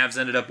the Mavs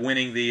ended up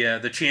winning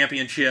the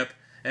championship.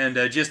 And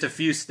just a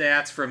few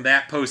stats from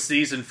that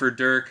postseason for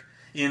Dirk.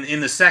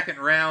 In the second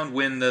round,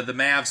 when the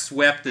Mavs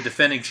swept the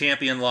defending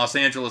champion Los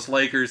Angeles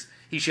Lakers,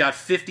 he shot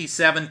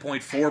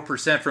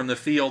 57.4% from the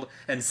field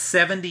and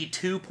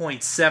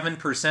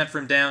 72.7%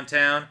 from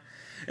downtown.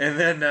 And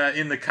then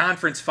in the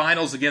conference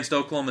finals against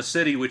Oklahoma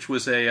City, which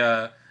was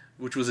a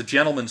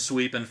gentleman's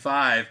sweep in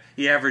 5,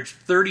 he averaged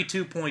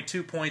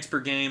 32.2 points per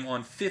game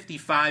on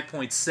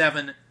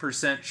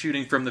 55.7%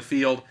 shooting from the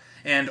field,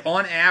 and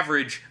on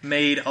average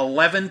made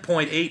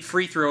 11.8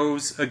 free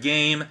throws a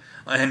game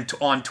and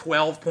on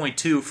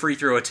 12.2 free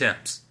throw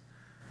attempts.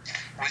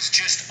 Was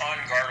just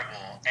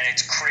unguardable, and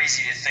it's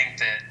crazy to think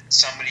that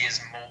somebody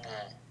as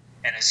mobile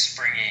and as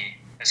springy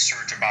as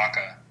Serge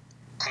Ibaka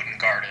couldn't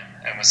guard him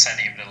and was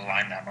sending him to the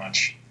line that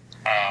much.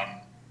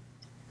 I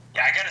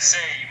gotta say,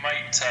 you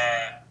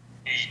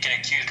can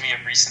accuse me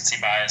of recency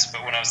bias,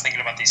 but when I was thinking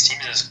about these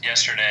teams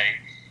yesterday,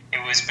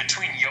 it was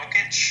between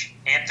Jokic,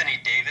 Anthony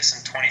Davis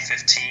in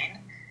 2015,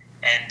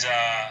 and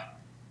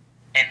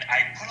I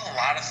put a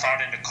lot of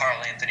thought into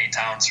Karl Anthony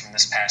Towns from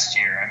this past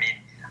year. I mean,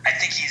 I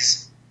think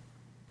he's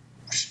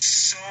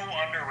so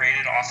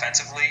underrated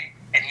offensively,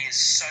 and he is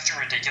such a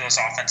ridiculous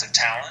offensive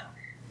talent.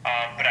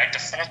 But I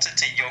defaulted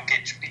to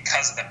Jokic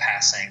because of the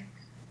passing,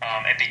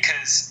 and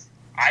because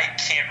I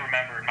can't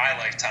remember in my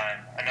lifetime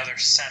another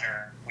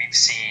center we've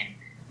seen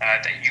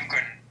that you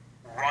can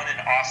run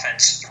an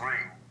offense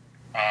through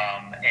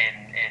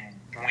and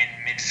win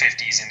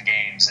mid-50s in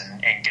games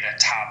and get a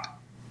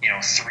top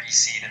 3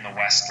 seed in the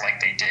West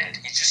like they did.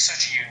 He's just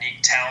such a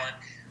unique talent,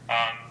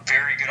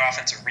 very good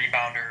offensive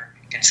rebounder,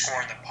 can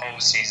score in the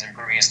post. He's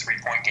improving his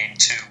three-point game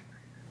too.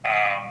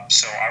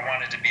 So I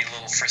wanted to be a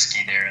little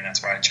frisky there, and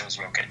that's why I chose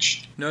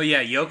Jokic. No,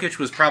 yeah, Jokic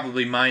was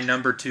probably my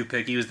number 2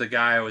 pick. He was the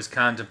guy I was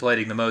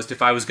contemplating the most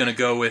if I was going to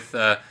go with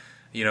the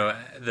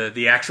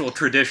actual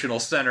traditional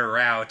center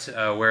route,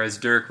 whereas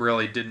Dirk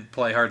really didn't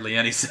play hardly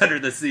any center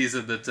this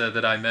season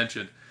that I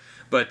mentioned.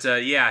 But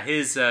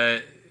his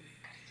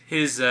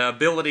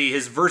ability,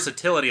 his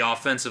versatility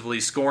offensively,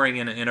 scoring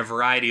in a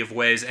variety of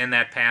ways, and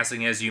that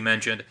passing, as you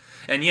mentioned.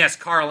 And yes,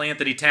 Karl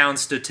Anthony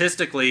Towns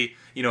statistically,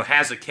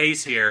 has a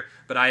case here,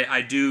 but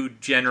I do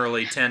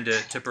generally tend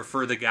to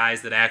prefer the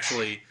guys that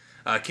actually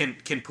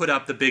can put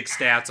up the big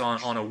stats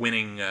on a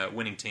winning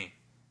team.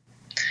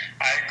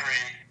 I agree.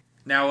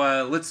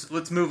 Now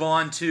let's move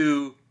on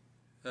to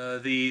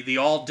the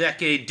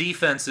all-decade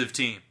defensive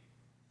team.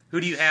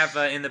 Who do you have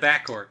in the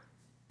backcourt?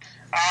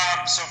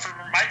 So for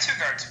my 2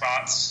 guard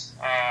spots,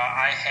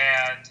 I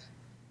had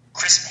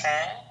Chris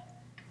Paul,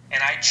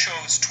 and I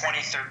chose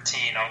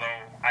 2013,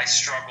 although I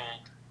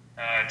struggled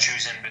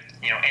choosing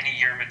any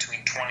year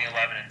between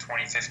 2011 and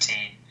 2015.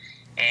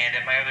 And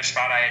at my other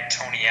spot, I had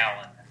Tony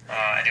Allen,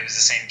 and it was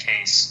the same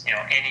case.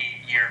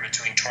 Any year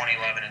between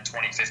 2011 and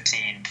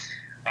 2015,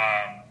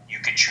 you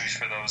could choose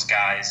for those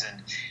guys.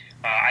 And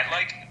I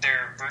like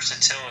their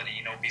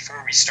versatility.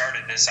 Before we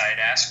started this, I had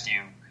asked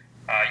you,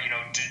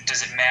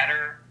 does it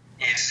matter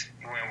if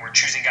we're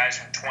choosing guys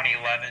from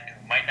 2011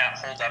 who might not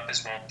hold up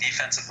as well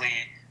defensively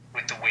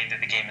with the way that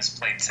the game is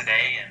played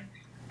today? And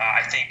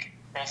I think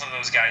both of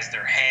those guys,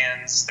 their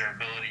hands, their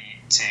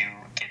ability to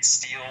get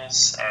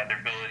steals, their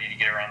ability to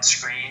get around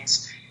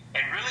screens,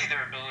 and really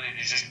their ability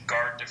to just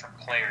guard different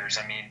players.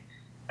 I mean,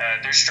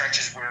 there's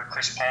stretches where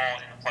Chris Paul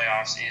in the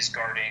playoffs is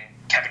guarding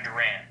Kevin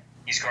Durant.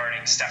 He's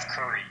guarding Steph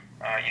Curry.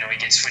 He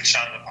gets switched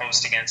onto the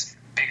post against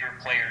bigger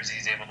players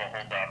he's able to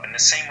hold up. And the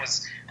same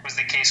was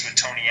the case with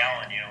Tony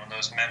Allen, in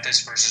those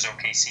Memphis versus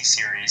OKC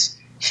series.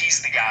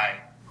 He's the guy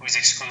who's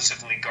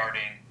exclusively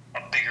guarding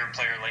a bigger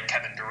player like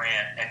Kevin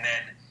Durant. And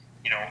then,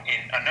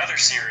 in another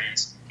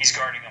series, he's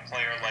guarding a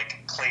player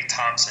like Klay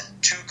Thompson.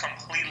 2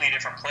 completely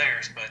different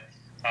players, but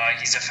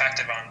he's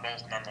effective on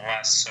both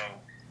nonetheless. So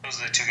those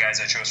are the 2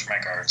 guys I chose for my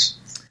guards.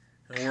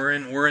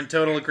 We're in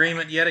total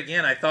agreement yet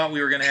again. I thought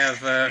we were going to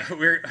have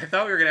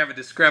a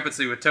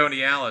discrepancy with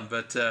Tony Allen,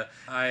 but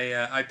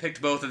I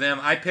picked both of them.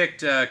 I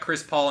picked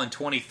Chris Paul in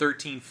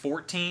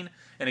 2013-14,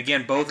 and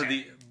again, both of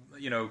the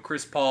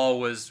Chris Paul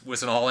was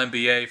an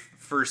All-NBA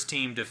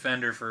first-team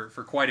defender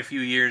for quite a few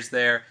years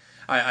there.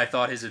 I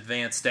thought his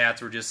advanced stats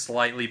were just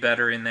slightly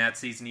better in that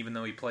season, even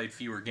though he played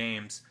fewer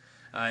games.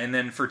 And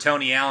then for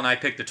Tony Allen, I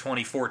picked the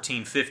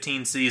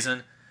 2014-15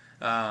 season.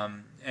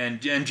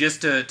 And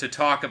just to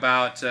talk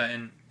about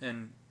and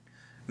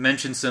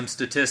mention some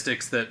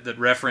statistics that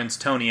reference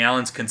Tony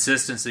Allen's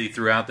consistency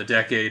throughout the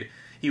decade.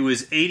 He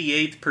was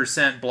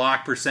 88%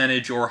 block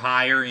percentage or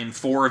higher in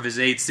 4 of his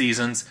 8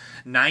 seasons,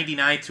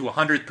 99th to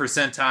 100th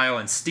percentile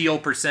in steal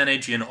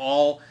percentage in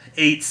all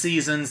 8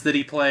 seasons that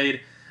he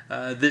played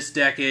this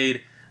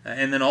decade.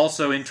 And then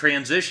also in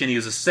transition, he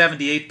was a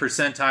 78th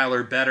percentile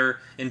or better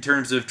in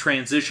terms of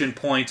transition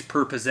points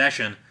per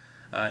possession.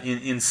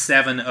 In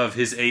 7 of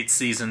his 8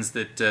 seasons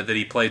that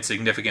he played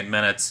significant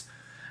minutes.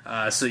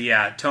 So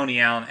yeah, Tony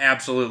Allen,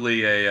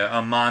 absolutely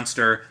a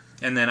monster.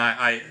 And then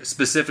I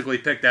specifically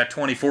picked that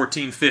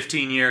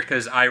 2014-15 year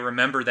because I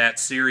remember that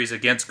series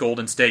against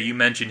Golden State. You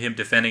mentioned him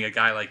defending a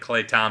guy like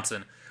Klay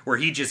Thompson, where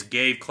he just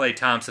gave Klay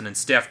Thompson and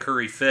Steph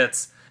Curry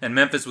fits. And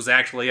Memphis was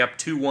actually up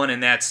 2-1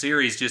 in that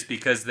series just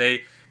because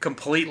they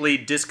completely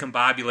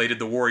discombobulated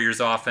the Warriors'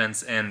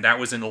 offense, and that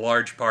was in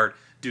large part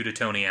due to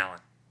Tony Allen.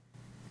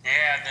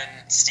 Yeah, and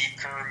then Steve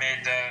Kerr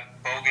made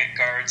the Bogut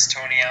guards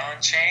Tony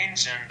Allen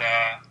change,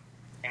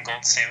 and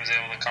Golden State was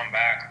able to come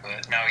back.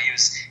 But no,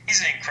 he's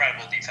an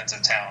incredible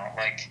defensive talent.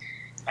 Like,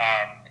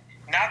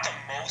 not the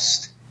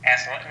most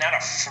athletic, not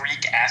a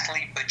freak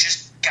athlete, but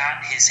just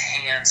got his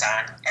hands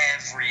on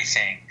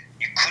everything.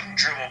 You couldn't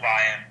dribble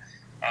by him.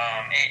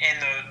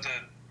 And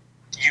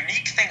the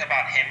unique thing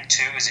about him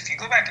too is if you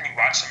go back and you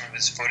watch some of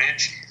his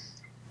footage,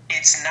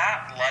 it's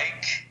not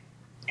like,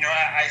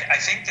 I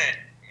think that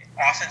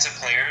offensive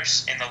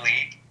players in the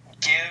league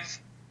give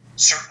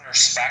certain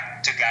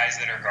respect to guys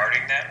that are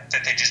guarding them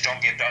that they just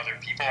don't give to other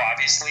people,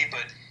 obviously.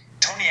 But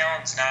Tony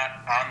Allen's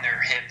not on their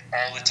hip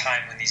all the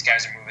time when these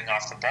guys are moving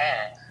off the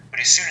ball. But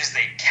as soon as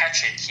they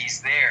catch it,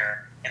 he's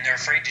there, and they're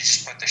afraid to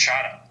just put the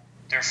shot up.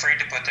 they're afraid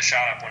to put the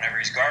shot up whenever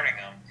he's guarding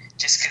him,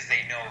 just because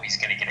they know he's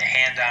going to get a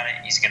hand on it,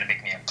 he's going to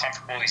make me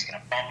uncomfortable, he's going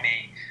to bump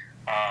me.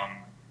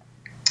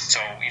 So,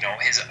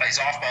 his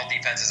off-ball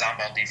defense is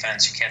on-ball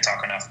defense. You can't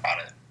talk enough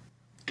about it.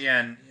 Yeah,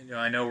 and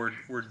I know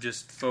we're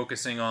just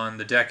focusing on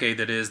the decade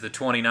that is the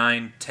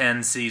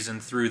 29-10 season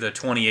through the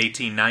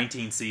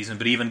 2018-19 season,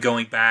 but even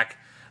going back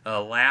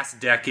last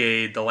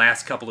decade, the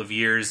last couple of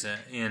years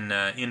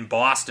in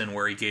Boston,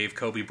 where he gave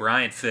Kobe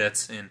Bryant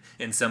fits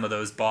in some of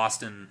those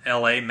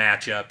Boston-LA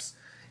matchups.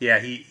 Yeah,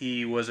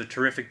 he was a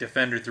terrific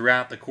defender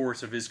throughout the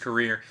course of his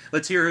career.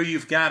 Let's hear who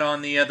you've got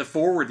on the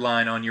forward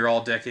line on your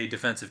all-decade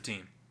defensive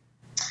team.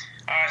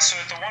 So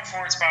at the one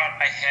forward spot,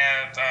 I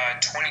have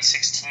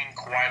 2016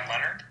 Kawhi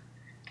Leonard.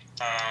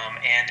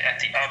 And at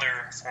the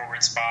other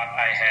forward spot,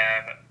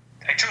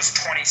 I chose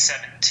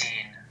 2017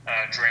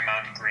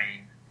 Draymond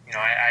Green.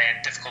 I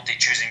had difficulty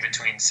choosing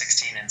between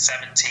 16 and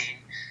 17.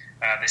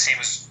 The same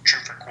was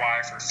true for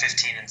Kawhi for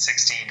 15 and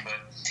 16. But,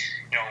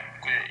 you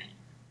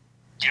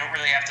don't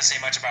really have to say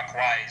much about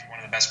Kawhi. He's one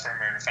of the best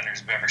perimeter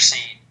defenders we've ever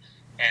seen.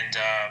 And,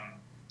 I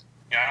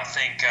don't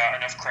think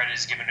enough credit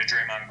is given to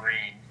Draymond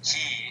Green.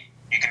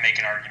 You can make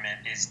an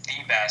argument, is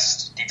the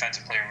best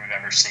defensive player we've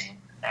ever seen.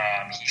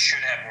 He should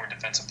have more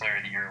Defensive Player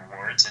of the Year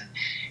awards, and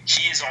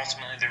he is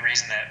ultimately the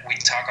reason that we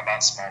talk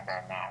about small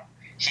ball now.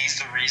 He's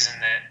the reason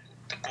that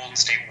the Golden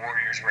State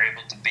Warriors were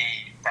able to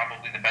be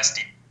probably the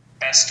best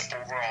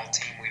overall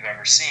team we've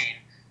ever seen,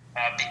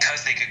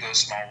 because they could go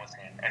small with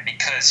him, and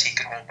because he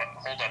could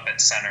hold up at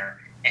center,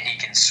 and he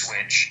can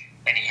switch,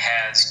 and he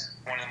has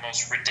one of the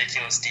most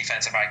ridiculous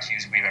defensive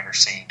IQs we've ever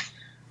seen.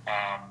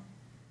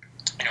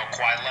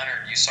 Kawhi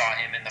Leonard, you saw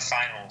him in the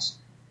finals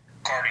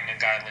guarding a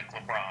guy like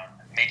LeBron,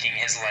 making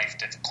his life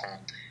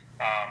difficult,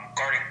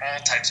 guarding all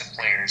types of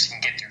players. He can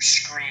get through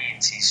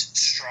screens. He's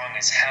strong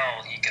as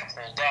hell. He can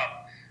hold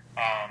up,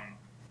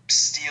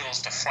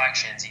 steals,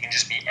 deflections. He can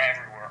just be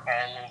everywhere,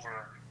 all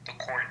over the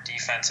court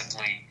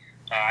defensively.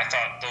 I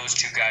thought those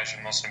two guys were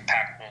the most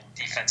impactful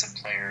defensive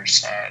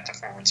players at the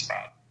forward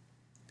spot.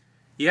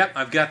 Yep,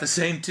 I've got the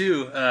same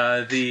too.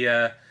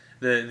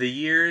 The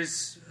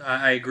years,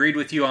 I agreed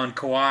with you on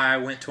Kawhi. I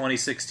went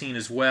 2016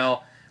 as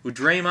well. With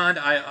Draymond,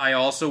 I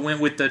also went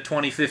with the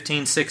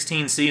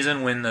 2015-16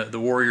 season when the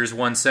Warriors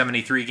won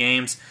 73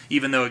 games,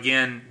 even though,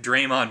 again,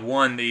 Draymond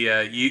won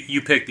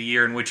you picked the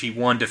year in which he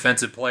won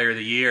Defensive Player of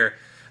the Year.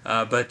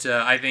 But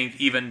I think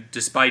even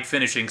despite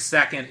finishing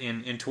second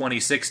in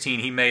 2016,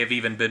 he may have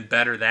even been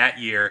better that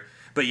year.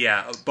 But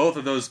yeah, both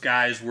of those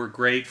guys were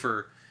great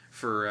for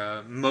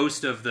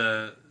most of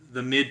the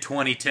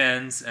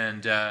mid-2010s,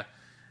 and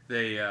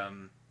they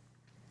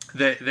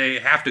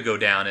have to go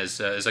down as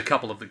a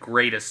couple of the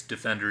greatest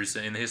defenders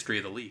in the history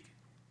of the league.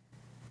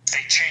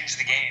 They changed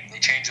the game. They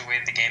changed the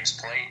way the game's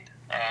played.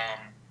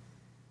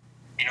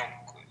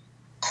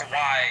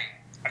 Kawhi,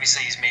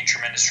 obviously he's made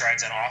tremendous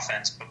strides on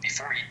offense, but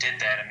before he did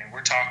that,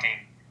 we're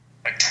talking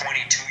a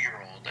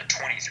 22-year-old, a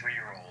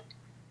 23-year-old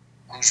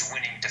who's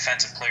winning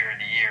Defensive Player of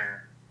the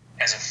Year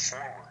as a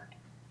forward.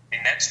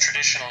 That's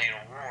traditionally an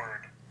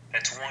award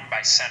that's won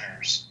by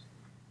centers.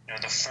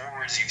 The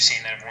forwards you've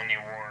seen that have won the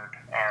award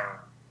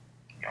are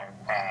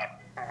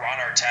Ron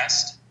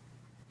Artest,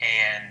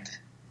 and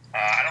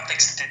I don't think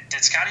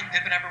did Scottie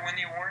Pippen ever win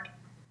the award?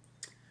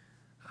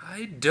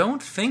 I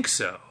don't think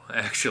so,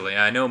 actually.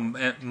 I know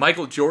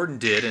Michael Jordan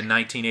did in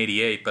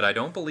 1988, but I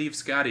don't believe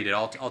Scottie did.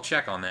 I'll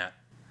check on that.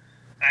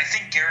 I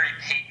think Gary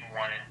Payton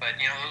won it, but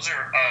those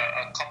are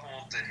a couple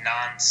of the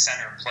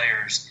non-center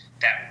players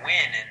that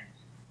win,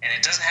 and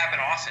it doesn't happen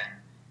often.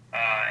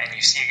 And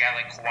you see a guy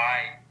like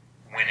Kawhi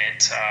win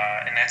it,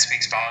 and that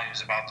speaks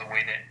volumes about the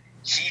way that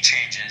he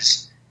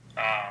changes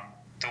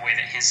the way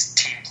that his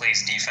team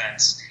plays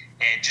defense.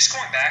 And just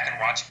going back and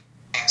watching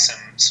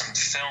some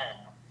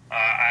film,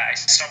 I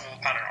stumbled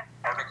upon an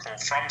article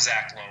from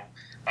Zach Lowe.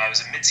 It was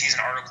a midseason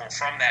article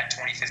from that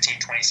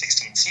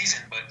 2015-2016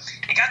 season, but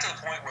it got to the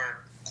point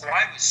where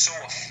Kawhi was so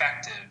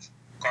effective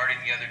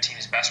guarding the other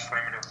team's best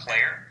perimeter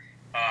player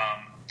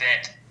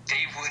that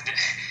they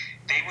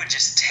would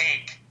just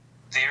take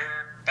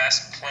their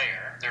best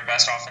player, their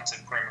best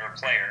offensive perimeter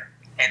player,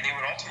 and they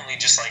would ultimately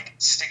just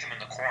stick him in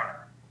the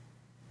corner.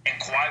 And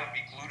Kawhi would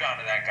be glued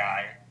onto that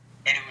guy,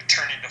 and it would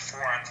turn into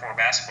 4-on-4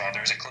 basketball.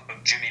 There was a clip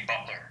of Jimmy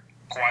Butler.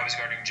 Kawhi was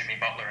guarding Jimmy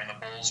Butler, and the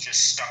Bulls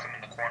just stuck him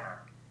in the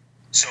corner.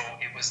 So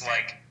it was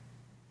like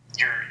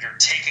you're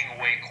taking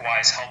away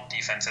Kawhi's help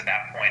defense at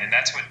that point, and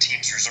that's what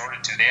teams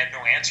resorted to. They had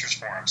no answers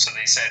for him, so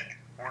they said,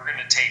 we're going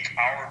to take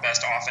our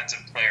best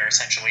offensive player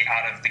essentially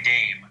out of the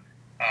game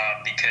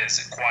because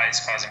Kawhi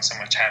is causing so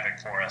much havoc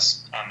for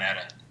us on that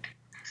end.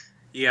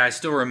 Yeah, I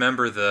still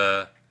remember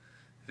the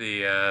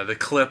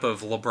clip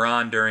of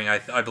LeBron during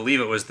I believe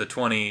it was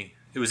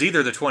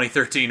either the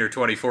 2013 or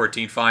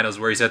 2014 finals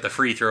where he's at the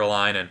free throw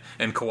line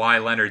and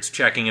Kawhi Leonard's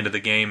checking into the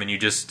game, and you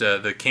just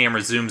the camera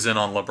zooms in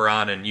on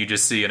LeBron and you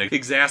just see an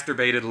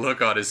exacerbated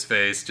look on his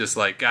face, just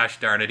like, gosh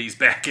darn it, he's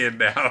back in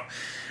now.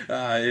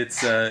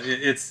 It's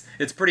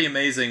pretty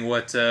amazing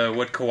what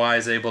Kawhi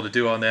is able to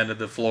do on the end of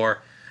the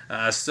floor.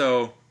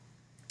 So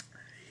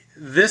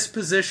this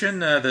position,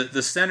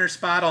 the center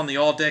spot on the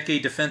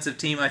all-decade defensive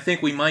team, I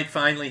think we might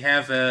finally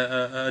have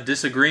a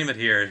disagreement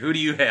here. Who do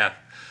you have?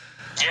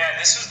 Yeah,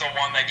 this was the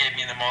one that gave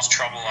me the most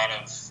trouble out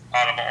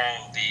of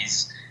all of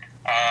these.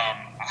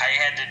 I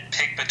had to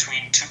pick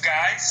between two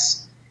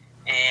guys,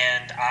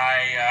 and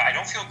I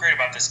don't feel great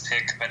about this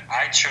pick, but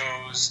I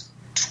chose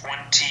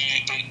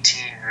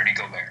 2018 Rudy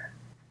Gobert.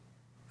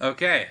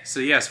 Okay,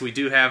 so yes, we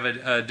do have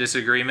a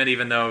disagreement,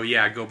 even though,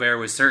 Gobert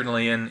was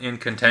certainly in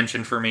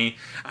contention for me.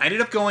 I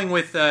ended up going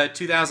with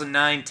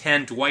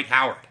 2009-10 Dwight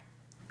Howard.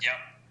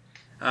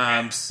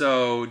 Yep.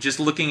 So just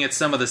looking at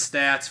some of the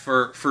stats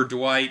for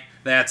Dwight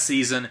that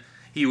season,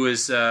 he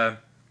was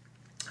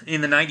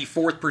in the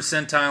 94th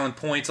percentile in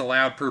points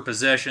allowed per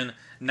possession,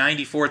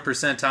 94th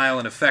percentile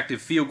in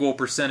effective field goal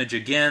percentage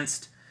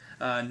against,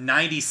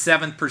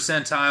 97th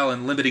percentile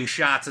in limiting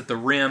shots at the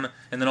rim,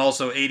 and then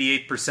also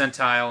 88th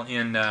percentile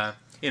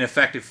in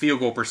effective field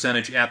goal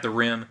percentage at the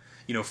rim.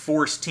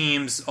 Forced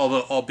teams,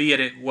 albeit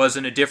it was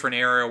in a different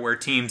era where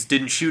teams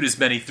didn't shoot as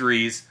many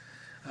threes.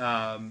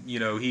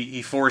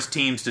 He forced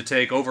teams to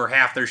take over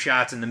half their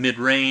shots in the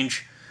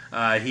mid-range.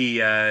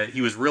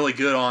 He was really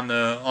good on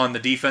the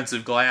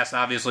defensive glass.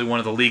 Obviously, one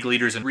of the league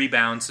leaders in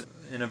rebounds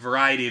in a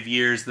variety of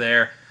years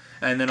there.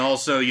 And then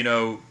also,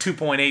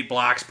 2.8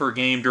 blocks per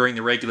game during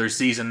the regular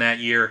season that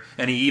year,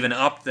 and he even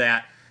upped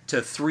that to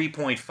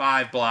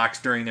 3.5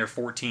 blocks during their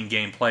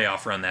 14-game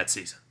playoff run that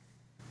season.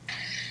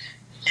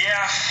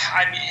 Yeah,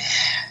 I mean,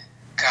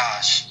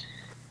 gosh.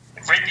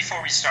 Right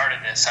before we started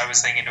this, I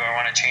was thinking, do I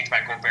want to change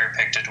my Gobert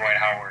pick to Dwight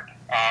Howard?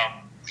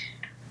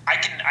 I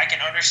can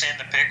understand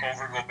the pick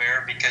over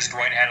Gobert because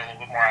Dwight had a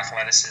little bit more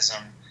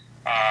athleticism.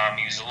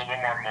 He was a little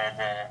bit more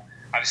mobile,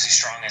 obviously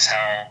strong as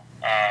hell,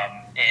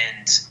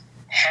 and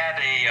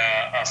had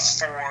a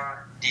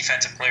 4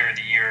 Defensive Player of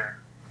the Year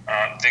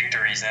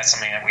victories. And that's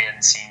something that we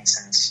hadn't seen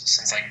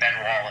since like Ben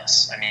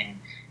Wallace. I mean,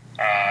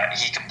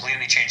 he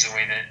completely changed the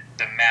way that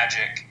the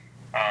Magic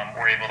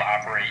were able to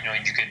operate.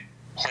 You could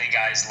play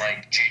guys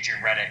like J.J.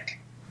 Redick,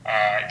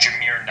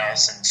 Jameer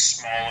Nelson,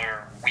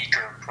 smaller,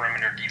 weaker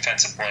perimeter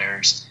defensive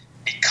players,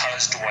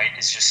 because Dwight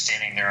is just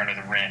standing there under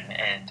the rim,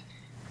 and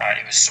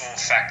it was so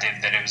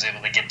effective that it was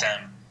able to get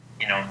them,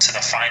 to the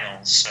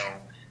finals. So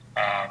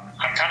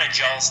I'm kind of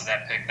jealous of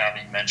that pick now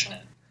that you mention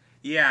it.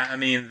 Yeah, I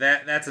mean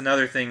that's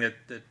another thing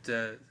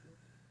that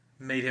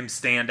made him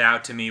stand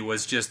out to me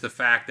was just the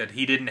fact that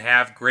he didn't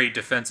have great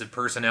defensive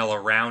personnel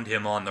around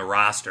him on the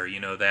roster.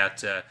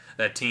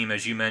 That team,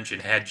 as you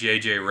mentioned, had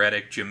J.J.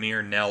 Redick,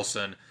 Jameer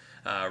Nelson,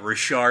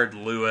 Rashard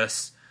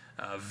Lewis,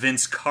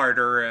 Vince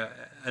Carter,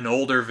 an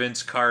older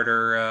Vince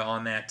Carter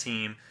on that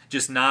team.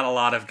 Just not a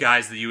lot of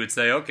guys that you would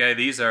say, okay,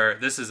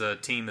 this is a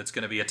team that's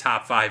going to be a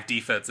top 5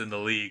 defense in the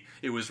league.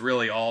 It was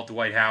really all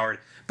Dwight Howard.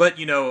 But,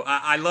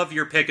 I love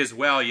your pick as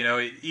well.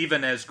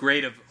 Even as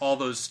great of all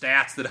those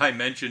stats that I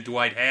mentioned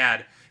Dwight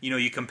had,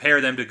 you compare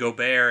them to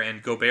Gobert,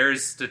 and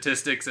Gobert's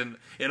statistics and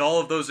in all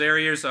of those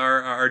areas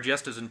are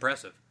just as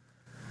impressive.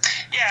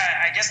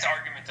 Yeah, I guess the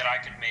argument that I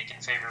could make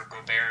in favor of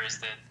Gobert is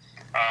that,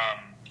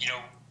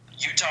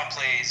 Utah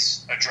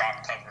plays a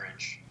drop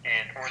coverage,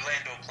 and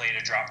Orlando played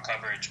a drop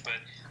coverage, but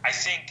I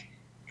think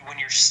when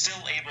you're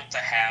still able to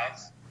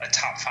have a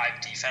top 5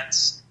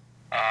 defense,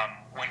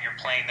 when you're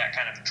playing that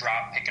kind of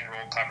drop pick and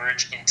roll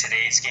coverage in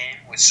today's game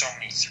with so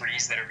many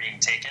threes that are being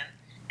taken,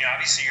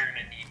 obviously you're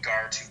going to need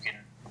guards who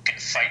can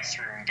fight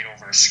through and get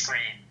over a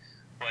screen,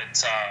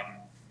 but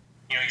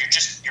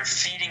you're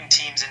feeding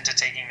teams into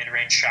taking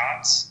mid-range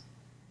shots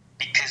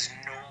because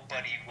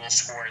nobody will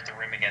score at the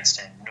rim against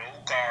him. No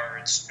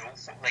guards,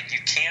 you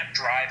can't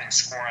drive and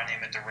score on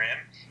him at the rim,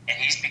 and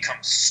he's become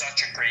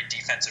such a great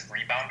defensive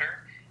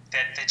rebounder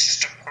that it's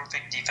just a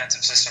perfect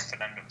defensive system for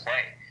them to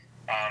play.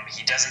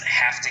 He doesn't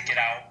have to get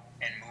out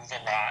and move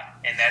a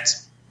lot, and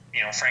that's,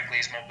 frankly,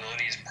 his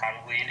mobility is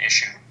probably an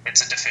issue.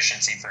 It's a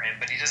deficiency for him,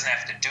 but he doesn't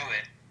have to do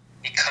it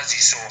because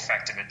he's so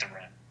effective at the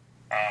rim.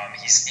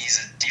 He's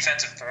a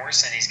defensive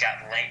force, and he's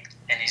got length,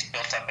 and he's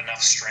built up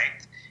enough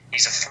strength.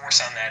 He's a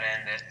force on that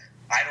end that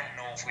I don't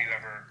know if we've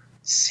ever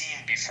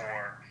seen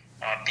before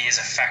be as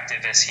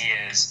effective as he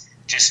is,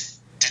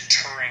 just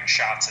deterring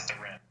shots at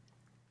the rim.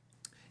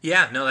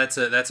 Yeah, no, that's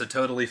a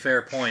totally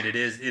fair point. It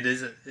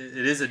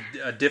is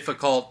a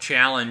difficult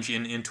challenge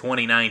in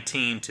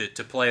 2019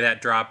 to play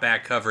that drop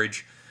back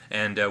coverage,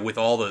 and with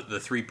all the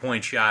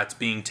 3-point shots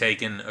being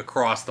taken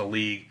across the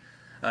league.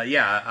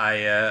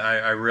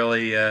 I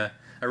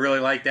really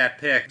like that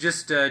pick.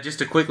 Just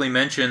to quickly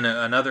mention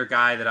another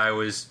guy that I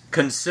was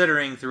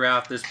considering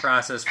throughout this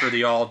process for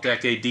the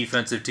all-decade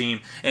defensive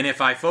team, and if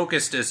I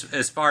focused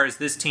as far as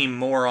this team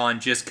more on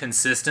just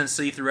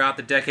consistency throughout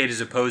the decade as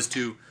opposed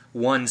to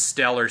one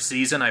stellar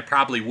season, I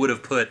probably would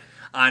have put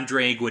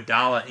Andre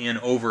Iguodala in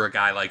over a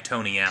guy like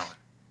Tony Allen.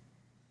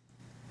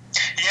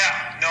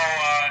 Yeah, no,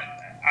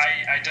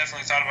 I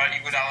definitely thought about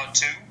Iguodala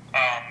too.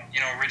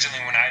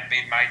 Originally when I had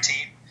made my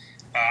team,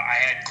 I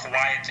had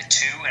Kawhi at the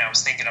 2, and I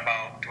was thinking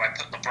about, do I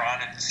put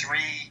LeBron at the 3?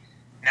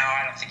 Now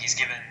I don't think he's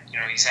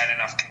had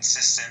enough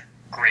consistent,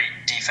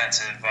 great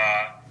defensive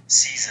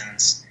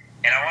seasons,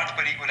 and I wanted to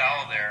put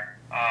Iguodala there.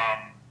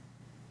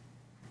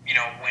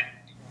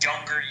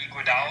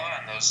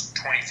 those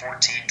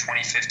 2014,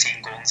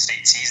 2015 Golden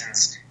State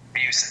seasons,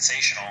 he was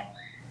sensational.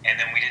 And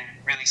then we didn't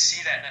really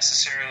see that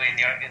necessarily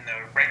in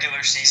the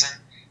regular season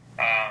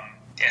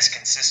as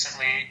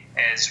consistently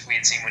as we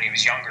had seen when he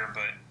was younger.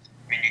 But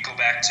I mean, you go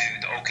back to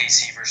the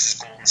OKC versus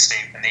Golden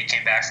State when they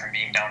came back from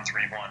being down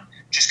 3-1,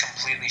 just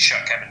completely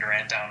shut Kevin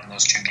Durant down in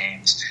those two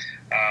games.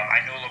 I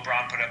know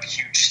LeBron put up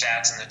huge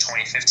stats in the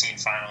 2015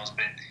 finals,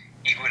 but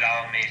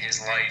Iguodala made his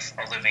life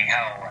a living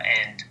hell,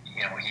 and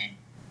he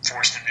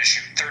forced him to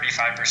shoot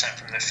 35%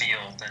 from the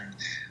field,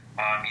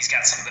 and he's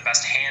got some of the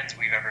best hands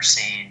we've ever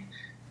seen.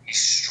 He's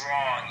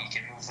strong. He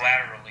can move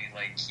laterally.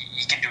 Like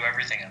he can do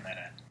everything on that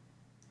end.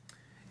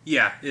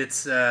 Yeah,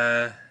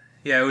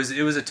 it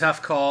was a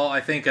tough call.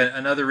 I think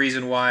another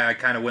reason why I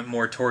kind of went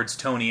more towards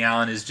Tony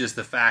Allen is just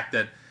the fact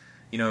that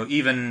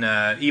even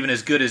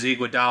as good as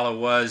Iguodala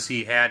was,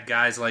 he had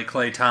guys like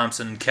Klay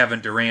Thompson and Kevin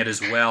Durant as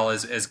well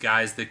as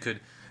guys that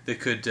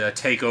could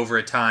take over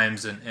at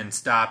times and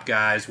stop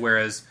guys.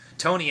 Whereas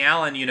Tony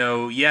Allen,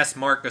 yes,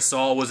 Marc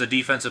Gasol was a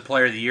Defensive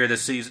Player of the Year the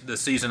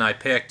season I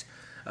picked,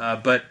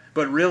 but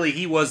really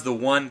he was the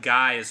one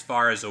guy as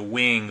far as a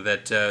wing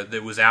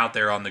that was out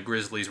there on the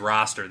Grizzlies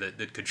roster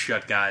that could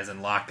shut guys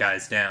and lock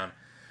guys down.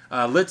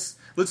 Let's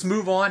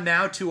move on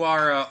now to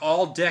our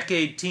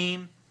all-decade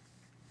team.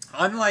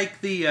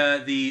 Unlike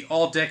the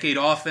all-decade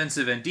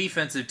offensive and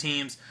defensive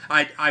teams,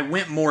 I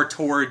went more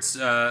towards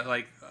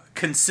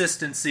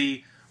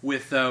consistency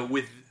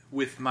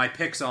with my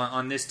picks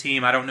on this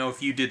team. I don't know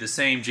if you did the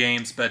same,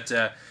 James, but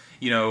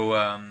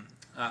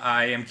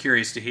I am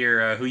curious to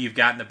hear who you've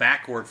got in the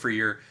backcourt for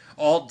your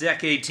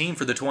all-decade team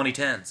for the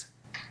 2010s.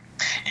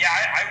 Yeah,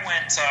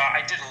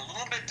 I did a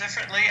little bit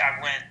differently.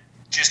 I went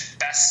just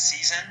best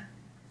season,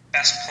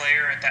 best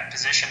player at that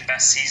position,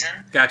 best season.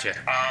 Gotcha.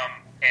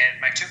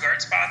 And my two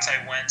guard spots,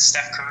 I went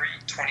Steph Curry,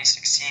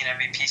 2016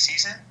 MVP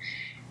season,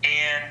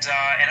 and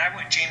I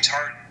went James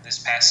Harden this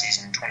past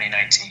season,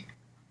 2019.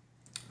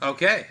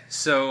 Okay,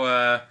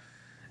 so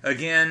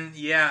again,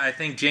 yeah, I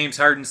think James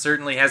Harden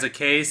certainly has a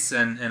case,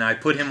 and I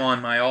put him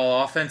on my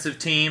all-offensive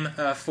team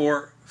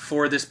for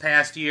this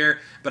past year,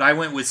 but I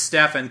went with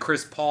Steph and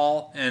Chris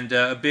Paul, and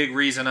a big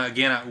reason,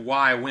 again,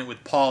 why I went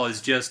with Paul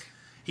is just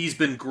he's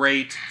been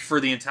great for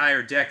the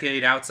entire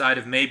decade outside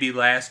of maybe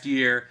last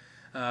year.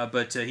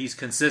 But he's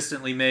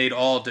consistently made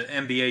all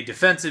NBA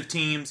defensive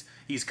teams.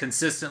 He's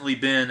consistently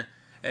been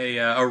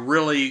a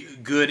really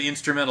good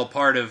instrumental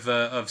part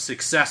of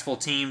successful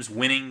teams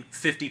winning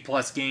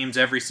 50-plus games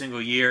every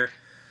single year.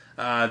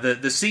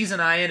 The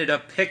season I ended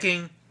up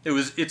picking,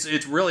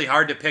 it's really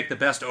hard to pick the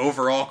best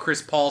overall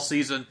Chris Paul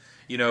season.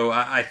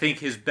 I think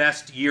his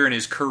best year in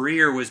his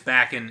career was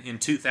back in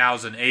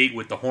 2008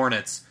 with the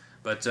Hornets.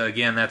 But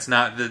again, that's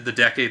not the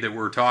decade that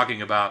we're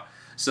talking about.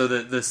 So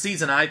the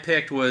season I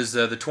picked was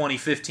the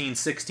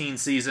 2015-16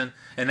 season,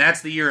 and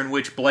that's the year in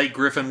which Blake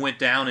Griffin went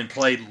down and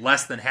played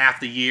less than half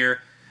the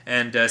year,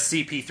 and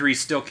CP3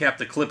 still kept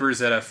the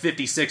Clippers at a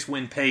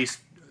 56-win pace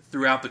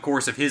throughout the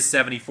course of his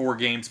 74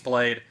 games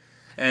played,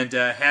 and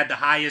had the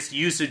highest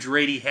usage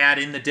rate he had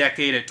in the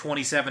decade at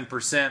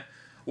 27%,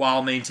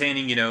 while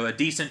maintaining a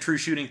decent true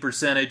shooting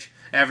percentage,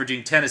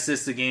 averaging 10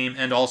 assists a game,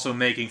 and also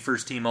making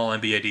first-team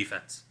All-NBA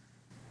defense.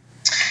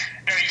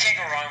 No, you can't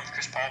go wrong with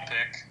Chris Paul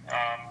pick.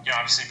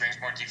 Obviously brings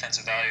more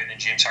defensive value than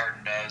James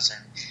Harden does, and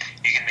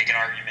you can make an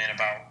argument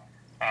about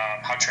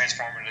how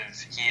transformative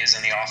he is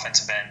in the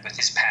offensive end with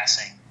his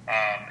passing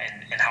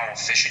and how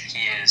efficient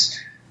he is.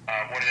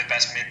 One of the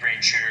best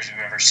mid-range shooters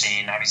we've ever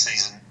seen. Obviously,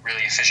 he's a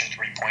really efficient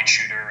three-point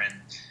shooter, and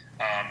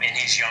in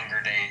his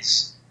younger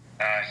days,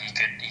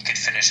 he could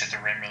finish at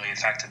the rim really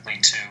effectively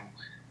too.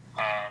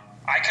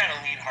 I kind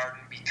of lean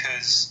Harden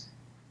because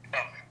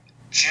of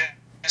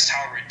just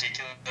how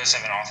ridiculous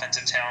of an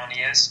offensive talent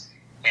he is.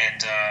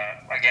 And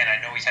again,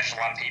 I know he catches a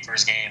lot of heat for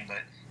his game,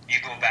 but you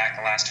go back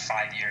the last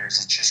 5 years,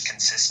 it's just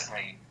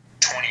consistently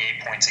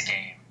 28 points a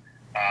game,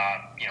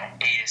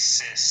 8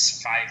 assists,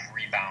 5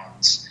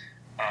 rebounds.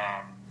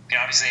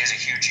 Obviously he has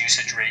a huge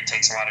usage rate,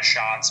 takes a lot of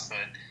shots,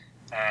 but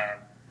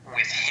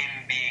with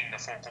him being the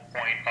focal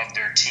point of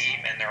their team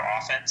and their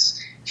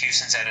offense,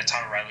 Houston's had a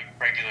ton of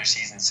regular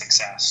season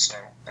success. So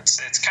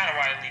it's kind of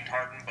why I leaned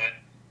Harden, but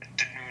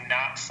do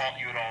not fault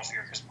you at all for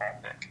your Chris Paul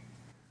pick.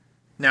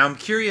 Now, I'm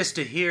curious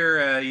to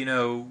hear,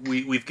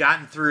 we've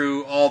gotten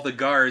through all the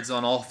guards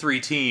on all three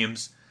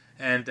teams,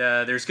 and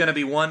there's going to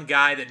be one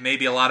guy that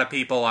maybe a lot of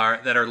people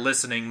that are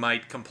listening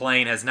might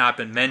complain has not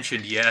been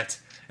mentioned yet,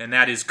 and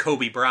that is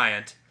Kobe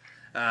Bryant.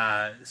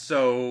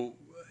 So,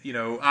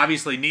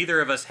 obviously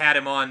neither of us had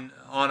him on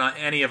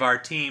any of our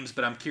teams,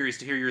 but I'm curious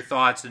to hear your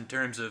thoughts in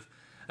terms of,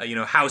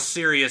 how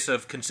serious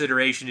of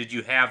consideration did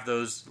you have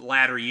those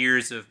latter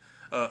years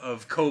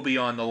of Kobe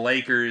on the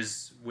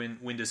Lakers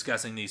when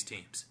discussing these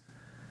teams?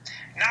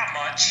 Not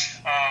much,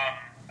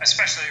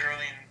 especially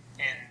early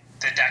in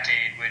the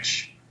decade,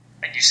 which,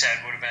 like you said,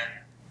 would have been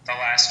the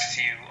last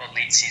few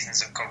elite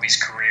seasons of Kobe's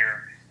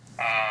career.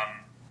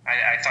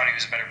 I thought he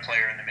was a better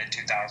player in the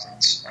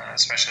mid-2000s,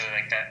 especially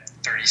like that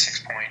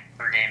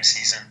 36-point-per-game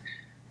season.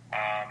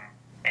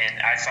 And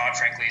I thought,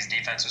 frankly, his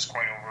defense was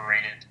quite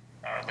overrated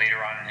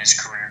later on in his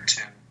career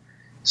too.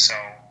 So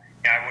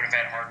yeah, I would have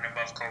had Harden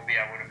above Kobe.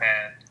 I would have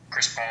had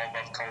Chris Paul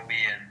above Kobe,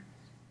 and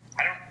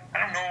I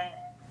don't know.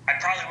 I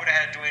probably would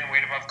have had Dwayne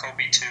Wade above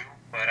Kobe too,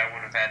 but I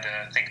would have had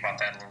to think about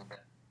that a little bit.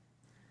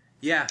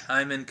 Yeah,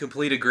 I'm in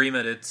complete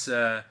agreement. It's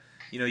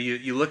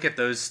you look at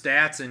those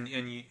stats, and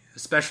you,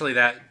 especially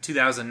that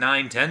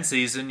 2009-10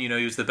 season. He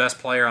was the best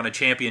player on a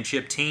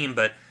championship team,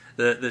 but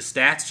the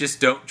stats just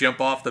don't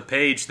jump off the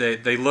page.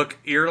 They look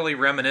eerily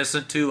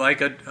reminiscent to like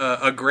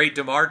a great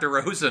DeMar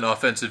DeRozan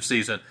offensive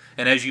season.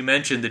 And as you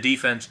mentioned, the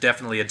defense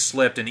definitely had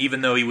slipped. And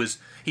even though he was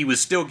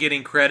still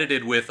getting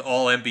credited with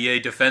All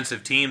NBA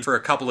defensive teams for a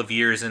couple of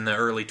years in the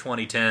early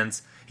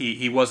 2010s,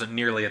 he wasn't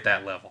nearly at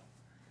that level.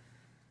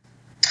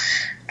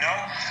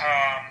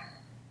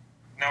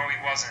 No, he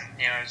wasn't.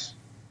 He was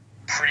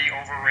pretty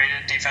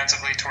overrated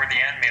defensively toward the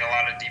end. Made a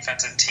lot of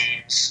defensive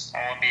teams,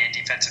 All NBA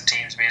defensive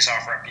teams, based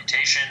off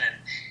reputation, and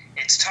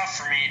it's tough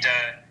for me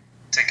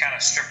to kind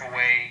of strip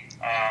away,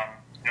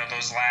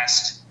 those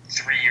last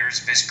 3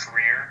 years of his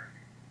career,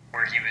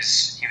 where he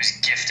was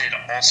gifted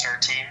all-star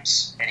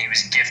teams and he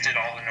was gifted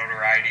all the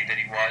notoriety that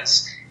he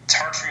was. It's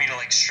hard for me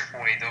to strip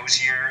away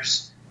those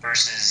years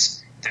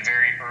versus the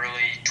very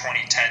early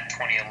 2010,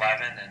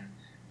 2011, and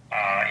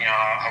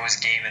how his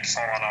game had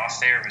fallen off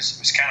there. It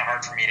was kind of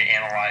hard for me to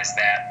analyze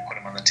that and put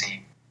him on the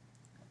team.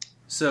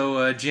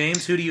 So,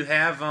 James, who do you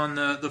have on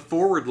the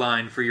forward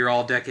line for your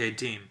all-decade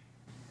team?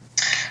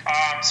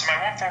 So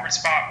my one forward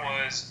spot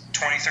was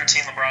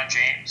 2013 LeBron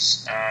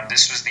James.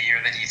 This was the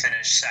year that he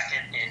finished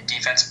second in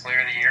Defensive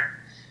Player of the Year.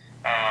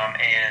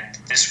 And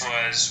this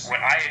was what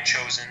I had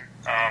chosen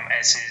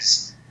as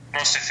his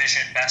most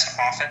efficient, best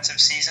offensive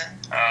season.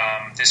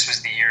 This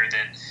was the year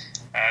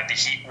that the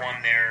Heat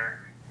won their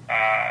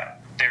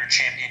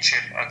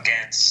championship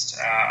against,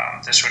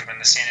 this would have been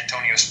the San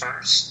Antonio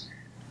Spurs.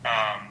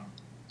 I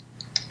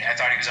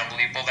thought he was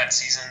unbelievable that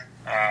season.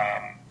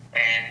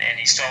 And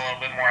he's still a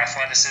little bit more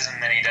athleticism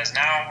than he does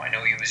now. I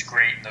know he was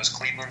great in those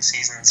Cleveland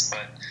seasons,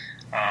 but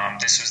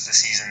this was the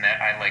season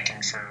that I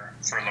likened for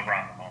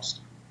LeBron the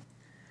most.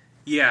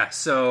 Yeah,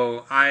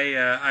 so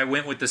I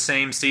went with the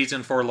same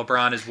season for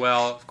LeBron as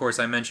well. Of course,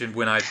 I mentioned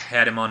when I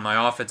had him on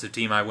my offensive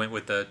team, I went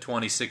with the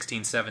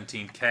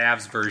 2016-17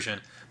 Cavs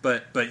version.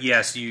 But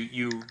yes,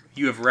 you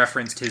have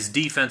referenced his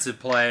defensive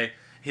play,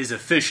 his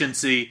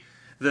efficiency.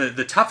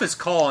 The toughest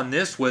call on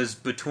this was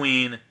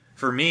between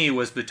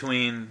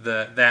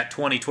that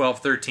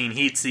 2012-13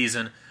 Heat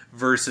season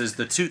versus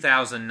the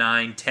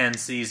 2009-10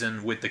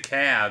 season with the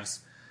Cavs.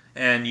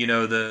 And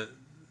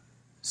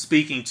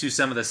speaking to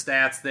some of the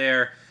stats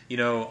there,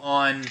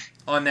 on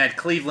that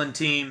Cleveland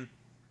team,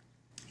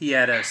 he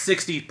had a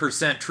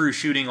 60% true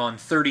shooting on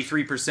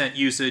 33%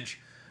 usage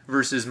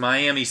versus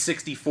Miami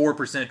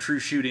 64% true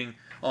shooting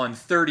on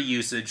 30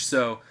 usage.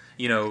 So,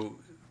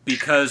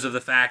 because of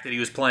the fact that he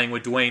was playing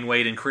with Dwayne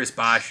Wade and Chris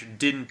Bosh,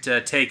 didn't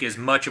take as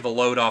much of a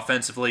load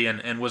offensively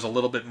and was a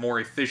little bit more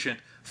efficient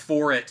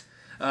for it.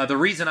 The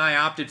reason I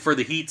opted for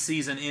the Heat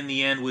season in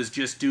the end was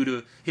just due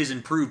to his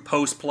improved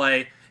post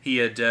play. He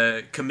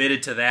had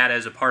committed to that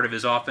as a part of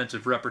his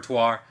offensive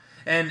repertoire,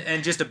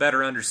 and just a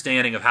better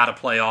understanding of how to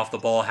play off the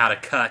ball, how to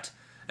cut,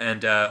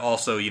 and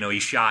also, he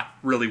shot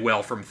really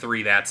well from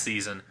three that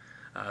season.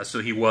 So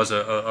he was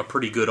a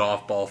pretty good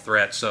off-ball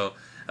threat. So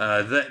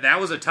that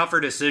was a tougher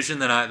decision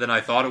than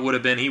I thought it would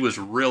have been. He was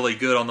really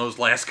good on those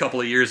last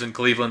couple of years in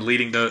Cleveland,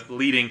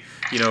 leading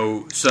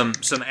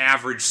some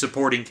average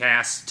supporting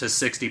cast to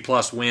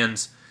 60+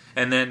 wins.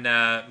 And then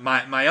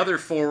my other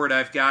forward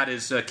I've got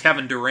is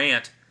Kevin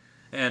Durant.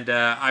 And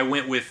I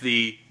went with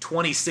the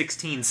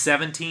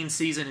 2016-17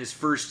 season, his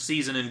first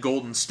season in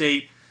Golden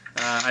State.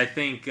 I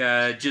think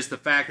just the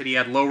fact that he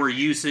had lower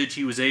usage,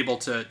 he was able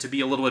to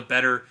be a little bit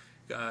better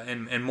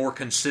and more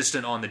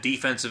consistent on the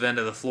defensive end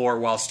of the floor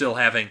while still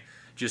having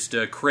just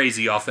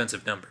crazy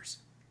offensive numbers.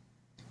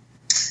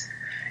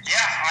 Yeah,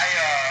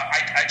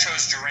 I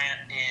chose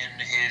Durant in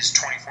his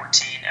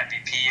 2014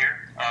 MVP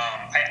year.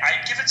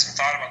 I give it some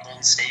thought about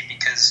Golden State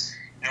because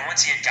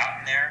once he had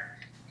gotten there,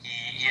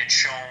 he had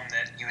shown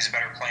that he was a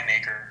better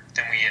playmaker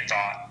than we had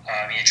thought.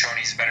 He had shown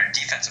he's a better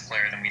defensive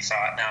player than we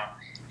thought. Now,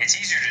 it's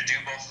easier to do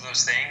both of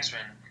those things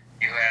when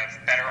you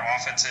have better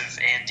offensive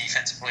and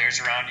defensive players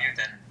around you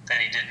than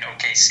he did in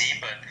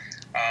OKC, but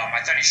I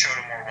thought he showed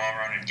a more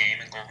well-rounded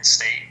game in Golden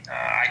State.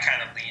 I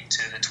kind of lean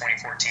to the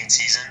 2014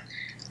 season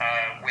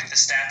with the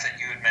stats that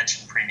you had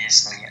mentioned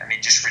previously. I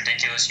mean, just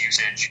ridiculous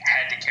usage,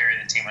 had to carry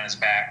the team on his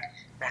back,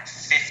 won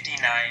 59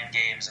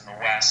 games in the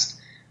West,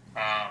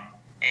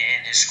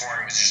 and his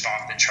scoring was just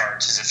off the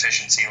charts. His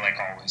efficiency, like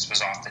always,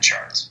 was off the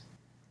charts.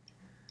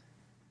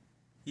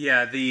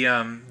 Yeah,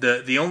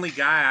 the only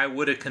guy I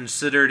would have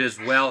considered as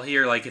well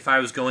here, like if I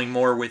was going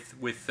more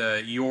with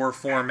your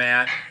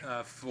format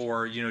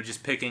for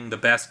just picking the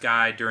best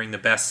guy during the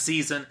best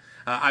season,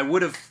 I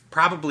would have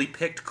probably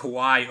picked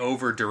Kawhi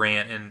over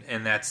Durant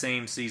in that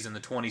same season, the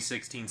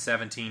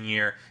 2016-17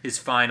 year, his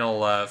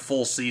final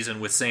full season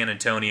with San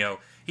Antonio.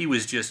 he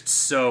was just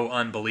so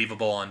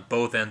unbelievable on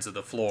both ends of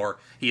the floor.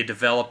 He had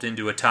developed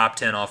into a top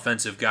 10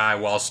 offensive guy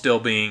while still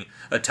being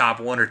a top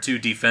 1 or 2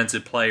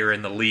 defensive player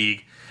in the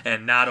league,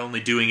 and not only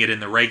doing it in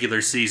the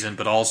regular season,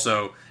 but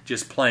also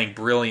just playing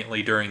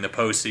brilliantly during the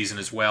postseason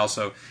as well.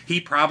 So he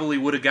probably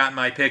would have gotten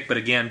my pick, but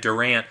again,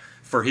 Durant,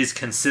 for his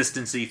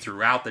consistency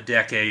throughout the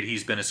decade,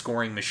 he's been a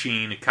scoring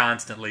machine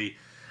constantly.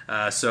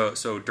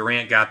 So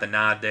Durant got the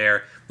nod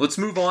there. Let's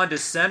move on to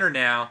center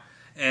now.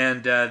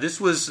 And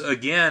this was,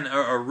 again,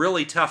 a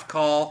really tough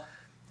call.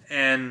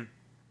 And,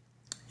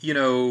 you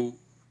know,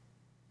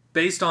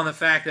 based on the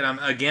fact that I'm,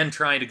 again,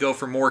 trying to go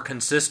for more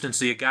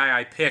consistency, a guy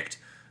I picked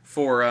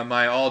for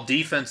my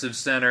all-defensive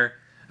center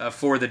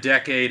for the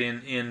decade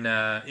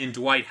in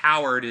Dwight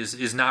Howard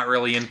is not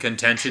really in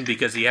contention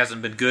because he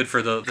hasn't been good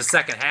for the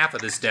second half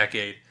of this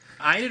decade.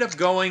 I ended up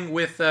going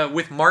with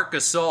Marc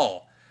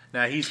Gasol.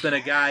 Now, he's been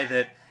a guy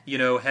that, you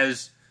know,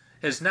 has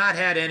not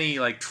had any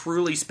like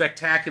truly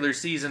spectacular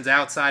seasons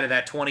outside of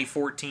that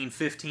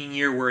 2014-15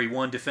 year where he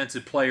won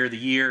Defensive Player of the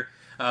Year.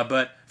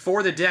 But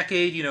for the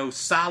decade, you know,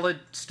 solid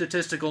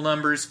statistical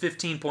numbers,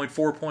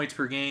 15.4 points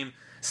per game,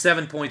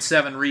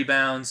 7.7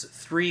 rebounds,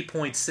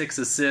 3.6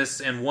 assists,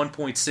 and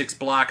 1.6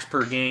 blocks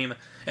per game.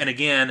 And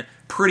again,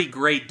 pretty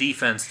great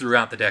defense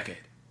throughout the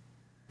decade.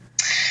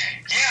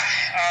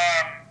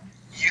 Yeah,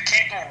 you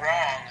can't go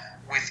wrong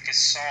with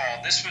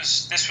Gasol. This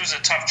was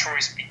a tough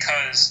choice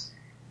because,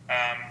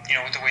 you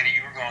know, with the way that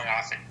you were going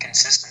off at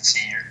consistency,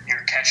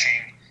 you're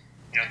catching,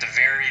 you know, the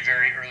very,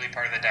 very early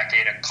part of the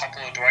decade, a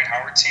couple of Dwight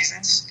Howard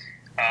seasons.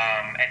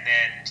 And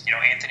then, you know,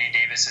 Anthony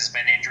Davis has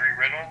been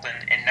injury-riddled,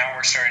 and now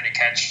we're starting to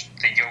catch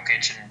the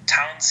Jokic and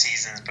Towns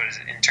seasons. But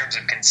in terms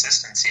of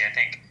consistency, I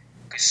think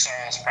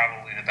Gasol is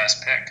probably the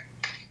best pick.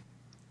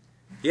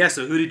 Yeah,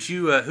 so who'd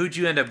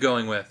you end up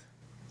going with?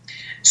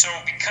 So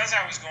because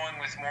I was going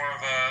with more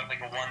of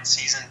a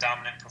one-season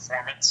dominant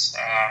performance,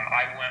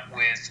 I went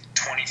with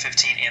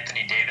 2015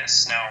 Anthony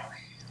Davis. Now,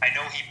 I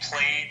know he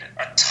played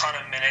a ton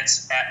of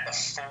minutes at the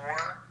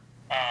 4,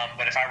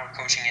 but if I were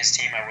coaching his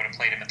team, I would have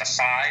played him at the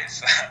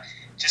 5.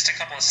 Just a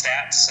couple of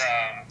stats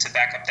to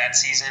back up that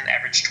season.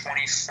 Averaged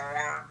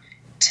 24,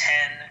 10,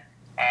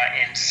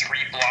 and 3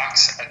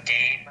 blocks a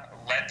game.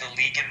 Led the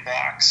league in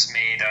blocks.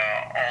 Made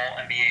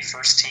All-NBA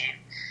first team.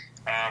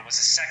 Was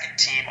a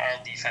second-team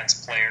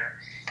All-Defense player.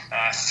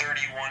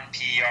 31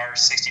 PER,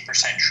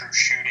 60% true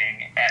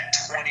shooting at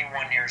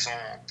 21 years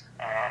old,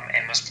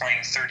 and was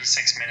playing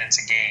 36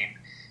 minutes a game.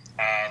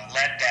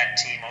 Led that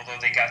team, although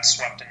they got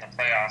swept in the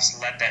playoffs,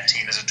 led that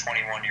team as a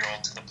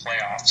 21-year-old to the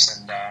playoffs,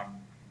 and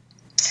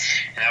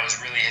that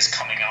was really his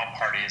coming out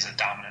party as a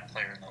dominant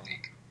player in the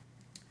league.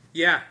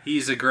 Yeah,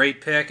 he's a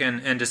great pick,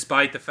 and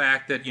despite the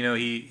fact that, you know,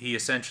 he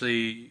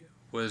essentially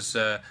was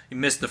he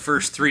missed the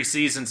first 3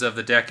 seasons of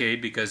the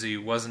decade because he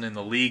wasn't in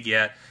the league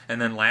yet, and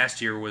then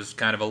last year was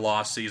kind of a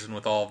lost season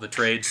with all of the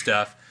trade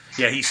stuff.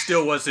 Yeah, he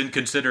still was in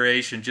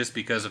consideration just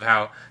because of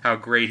how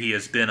great he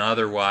has been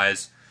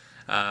otherwise.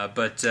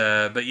 But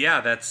yeah,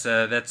 that's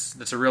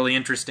a really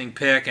interesting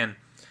pick, and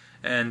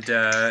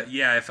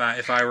yeah,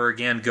 if I were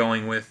again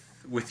going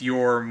with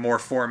your more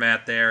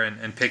format there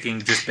and picking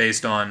just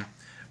based on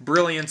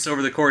brilliance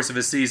over the course of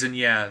a season,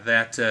 yeah,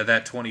 that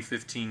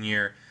 2015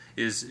 year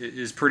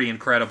is pretty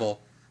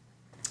incredible.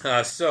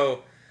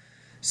 So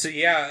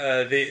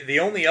yeah, the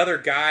only other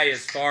guy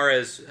as far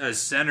as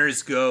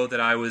centers go that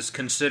I was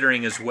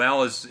considering as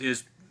well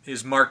is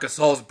Marc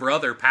Gasol's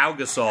brother, Pau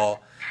Gasol.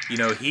 You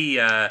know, he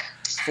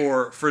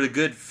for the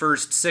good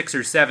first 6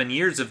 or 7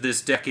 years of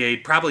this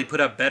decade probably put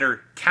up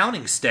better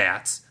counting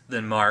stats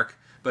than Marc,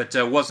 but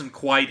wasn't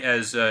quite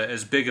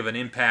as big of an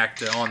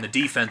impact on the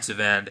defensive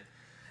end.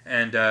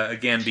 And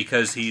again,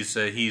 because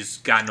he's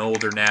gotten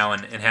older now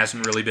and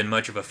hasn't really been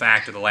much of a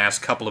factor the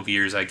last couple of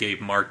years, I gave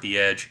Marc the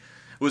edge.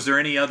 Was there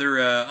any other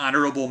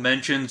honorable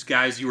mentions,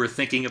 guys, you were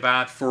thinking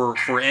about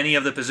for any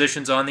of the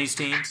positions on these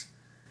teams?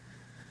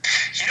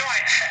 You know,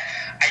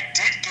 I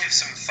did give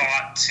some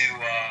thought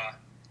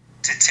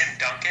to Tim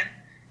Duncan,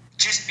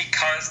 just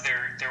because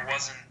there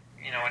wasn't,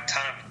 you know, a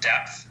ton of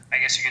depth, I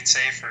guess you could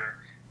say, for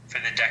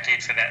the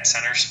decade for that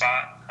center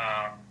spot.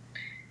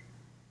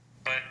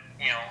 But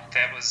you know,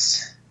 that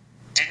was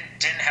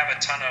didn't have a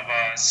ton of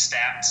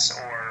stats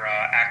or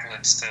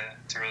accolades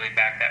to really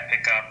back that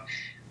pick up.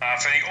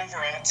 For the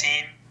overall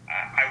team,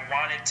 I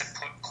wanted to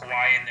put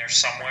Kawhi in there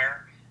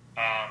somewhere.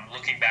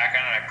 Looking back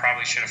on it, I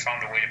probably should have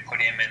found a way to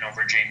put him in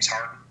over James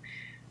Harden.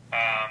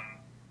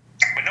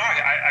 But no,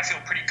 I feel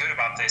pretty good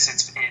about this.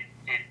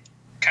 It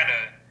kind of,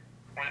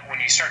 when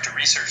you start to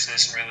research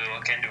this and really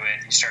look into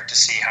it, you start to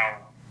see how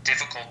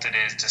difficult it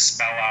is to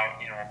spell out,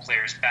 you know, a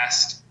player's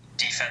best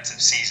defensive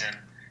season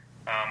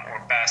or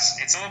best.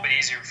 It's a little bit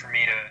easier for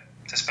me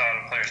to spell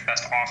out a player's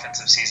best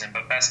offensive season,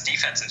 but best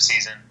defensive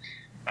season.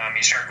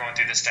 You start going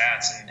through the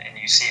stats and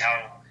you see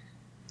how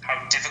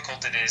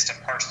difficult it is to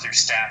parse through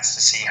stats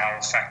to see how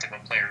effective a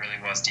player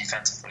really was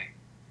defensively.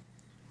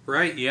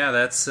 Right, yeah,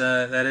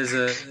 that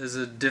is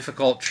a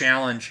difficult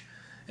challenge.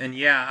 And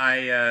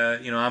yeah,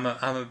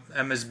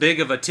 I'm as big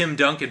of a Tim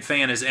Duncan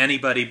fan as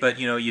anybody. But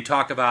you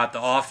talk about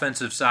the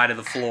offensive side of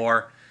the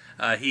floor.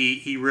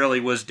 He really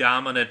was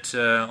dominant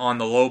on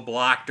the low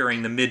block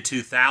during the mid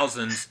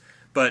 2000s.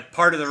 But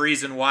part of the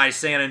reason why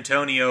San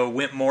Antonio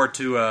went more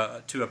to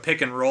a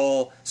pick and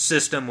roll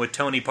system with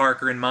Tony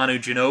Parker and Manu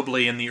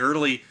Ginobili in the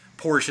early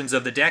portions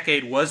of the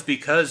decade was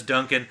because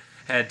Duncan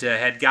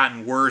had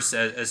gotten worse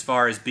as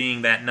far as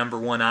being that number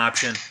one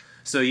option.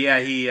 So yeah,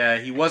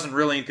 he wasn't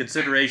really in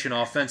consideration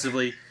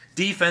offensively.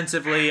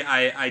 Defensively,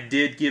 I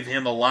did give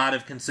him a lot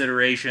of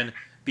consideration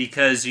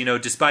because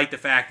despite the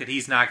fact that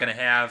he's not going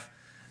to have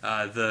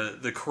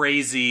the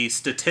crazy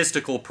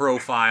statistical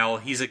profile,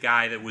 he's a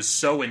guy that was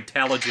so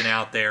intelligent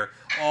out there,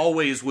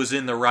 always was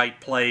in the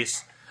right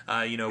place,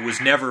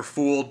 was never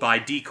fooled by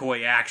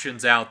decoy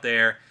actions out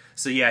there.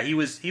 So yeah, he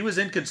was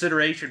in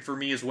consideration for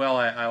me as well.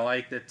 I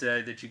like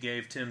that you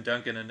gave Tim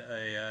Duncan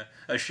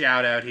a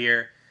shout out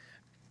here.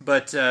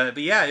 But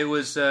yeah, it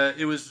was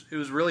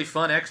really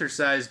fun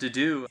exercise to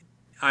do.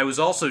 I was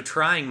also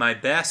trying my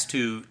best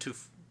to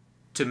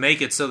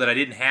make it so that I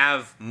didn't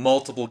have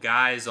multiple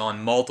guys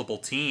on multiple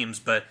teams,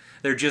 but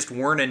there just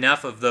weren't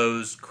enough of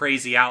those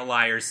crazy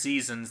outlier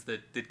seasons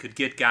that could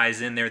get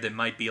guys in there that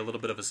might be a little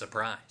bit of a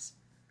surprise.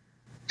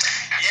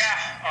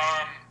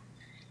 Yeah,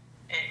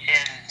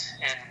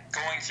 and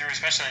going through,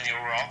 especially in the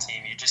overall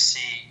team, you just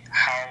see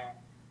how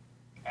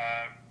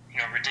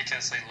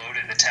ridiculously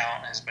loaded the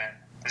talent has been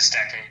this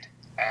decade.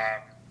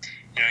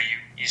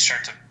 You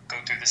start to go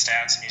through the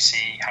stats and you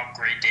see how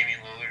great Damian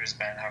Lillard has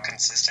been, how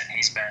consistent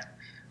he's been.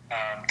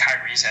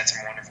 Kyrie's had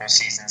some wonderful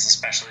seasons,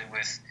 especially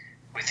with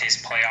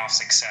his playoff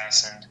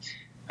success. And,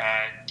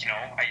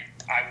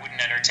 I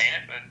wouldn't entertain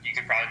it, but you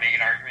could probably make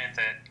an argument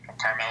that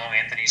Carmelo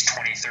Anthony's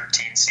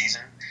 2013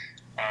 season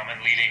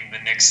and leading the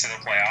Knicks to the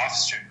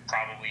playoffs should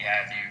probably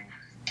have you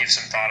give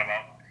some thought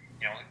about,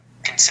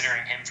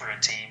 considering him for a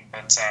team.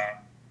 But,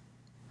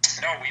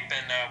 no, we've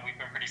been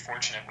pretty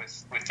fortunate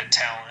with the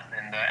talent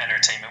and the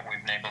entertainment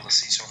we've been able to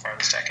see so far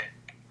this decade.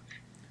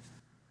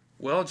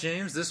 Well,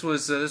 James, this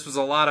was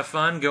a lot of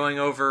fun going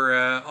over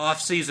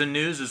off-season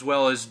news as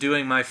well as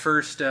doing my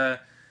first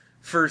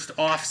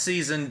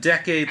off-season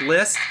decade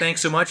list.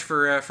 Thanks so much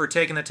for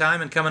taking the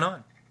time and coming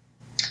on.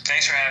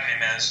 Thanks for having me,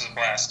 man. This was a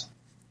blast.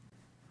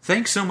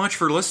 Thanks so much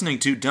for listening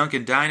to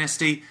Duncan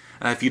Dynasty.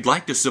 If you'd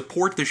like to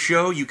support the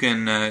show, you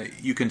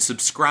can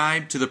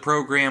subscribe to the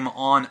program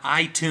on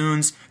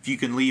iTunes. If you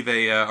can leave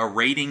a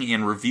rating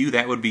and review,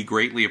 that would be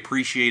greatly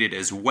appreciated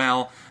as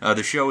well.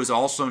 The show is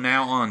also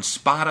now on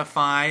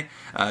Spotify.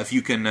 If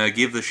you can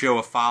give the show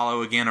a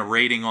follow, again, a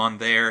rating on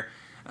there,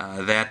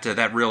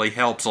 that really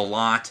helps a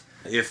lot.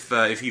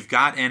 If you've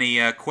got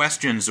any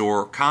questions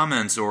or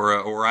comments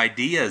or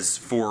ideas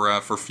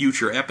for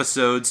future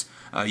episodes,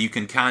 you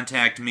can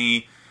contact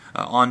me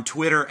on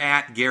Twitter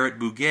at Garrett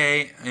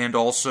Bouguet, and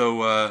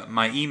also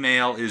my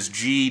email is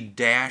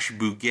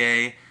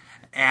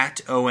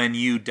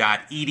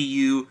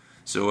g-bouguet@onu.edu.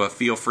 So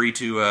feel free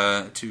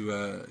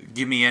to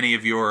give me any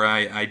of your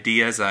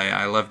ideas.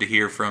 I love to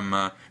hear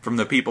from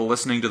the people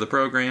listening to the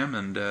program,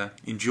 and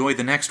enjoy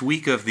the next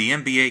week of the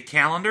NBA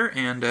calendar,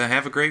 and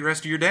have a great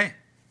rest of your day.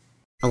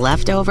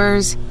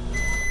 Leftovers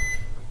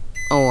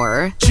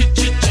or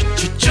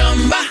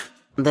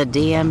the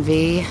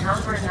DMV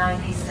number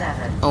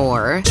 97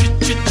 or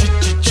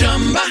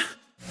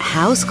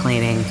house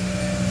cleaning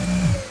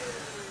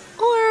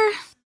or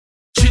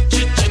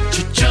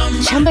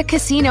Chumba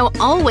Casino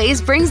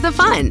always brings the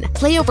fun.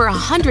 Play over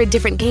 100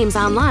 different games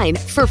online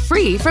for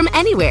free from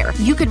anywhere.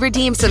 You could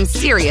redeem some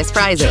serious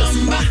prizes.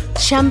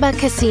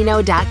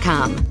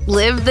 ChumbaCasino.com.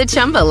 Live the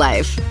Chumba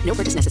life. No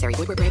purchase necessary.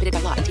 Void where prohibited by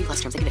law.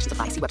 18+ terms and conditions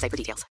apply. See website for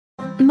details.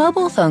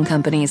 Mobile phone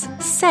companies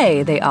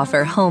say they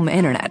offer home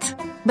internet.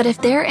 But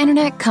if their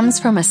internet comes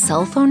from a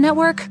cell phone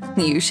network,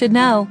 you should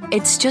know.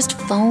 It's just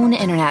phone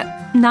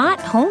internet, not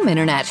home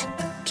internet.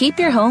 Keep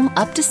your home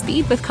up to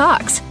speed with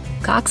Cox.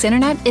 Cox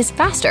Internet is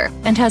faster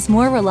and has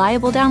more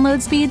reliable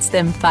download speeds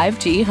than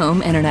 5G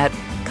home internet.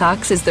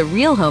 Cox is the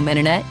real home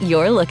internet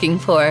you're looking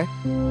for.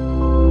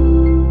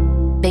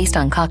 Based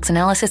on Cox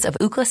analysis of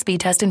Ookla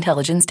speed test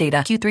intelligence data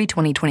Q3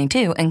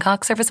 2022 and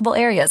Cox serviceable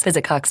areas,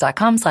 visit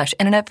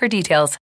cox.com/internet for details.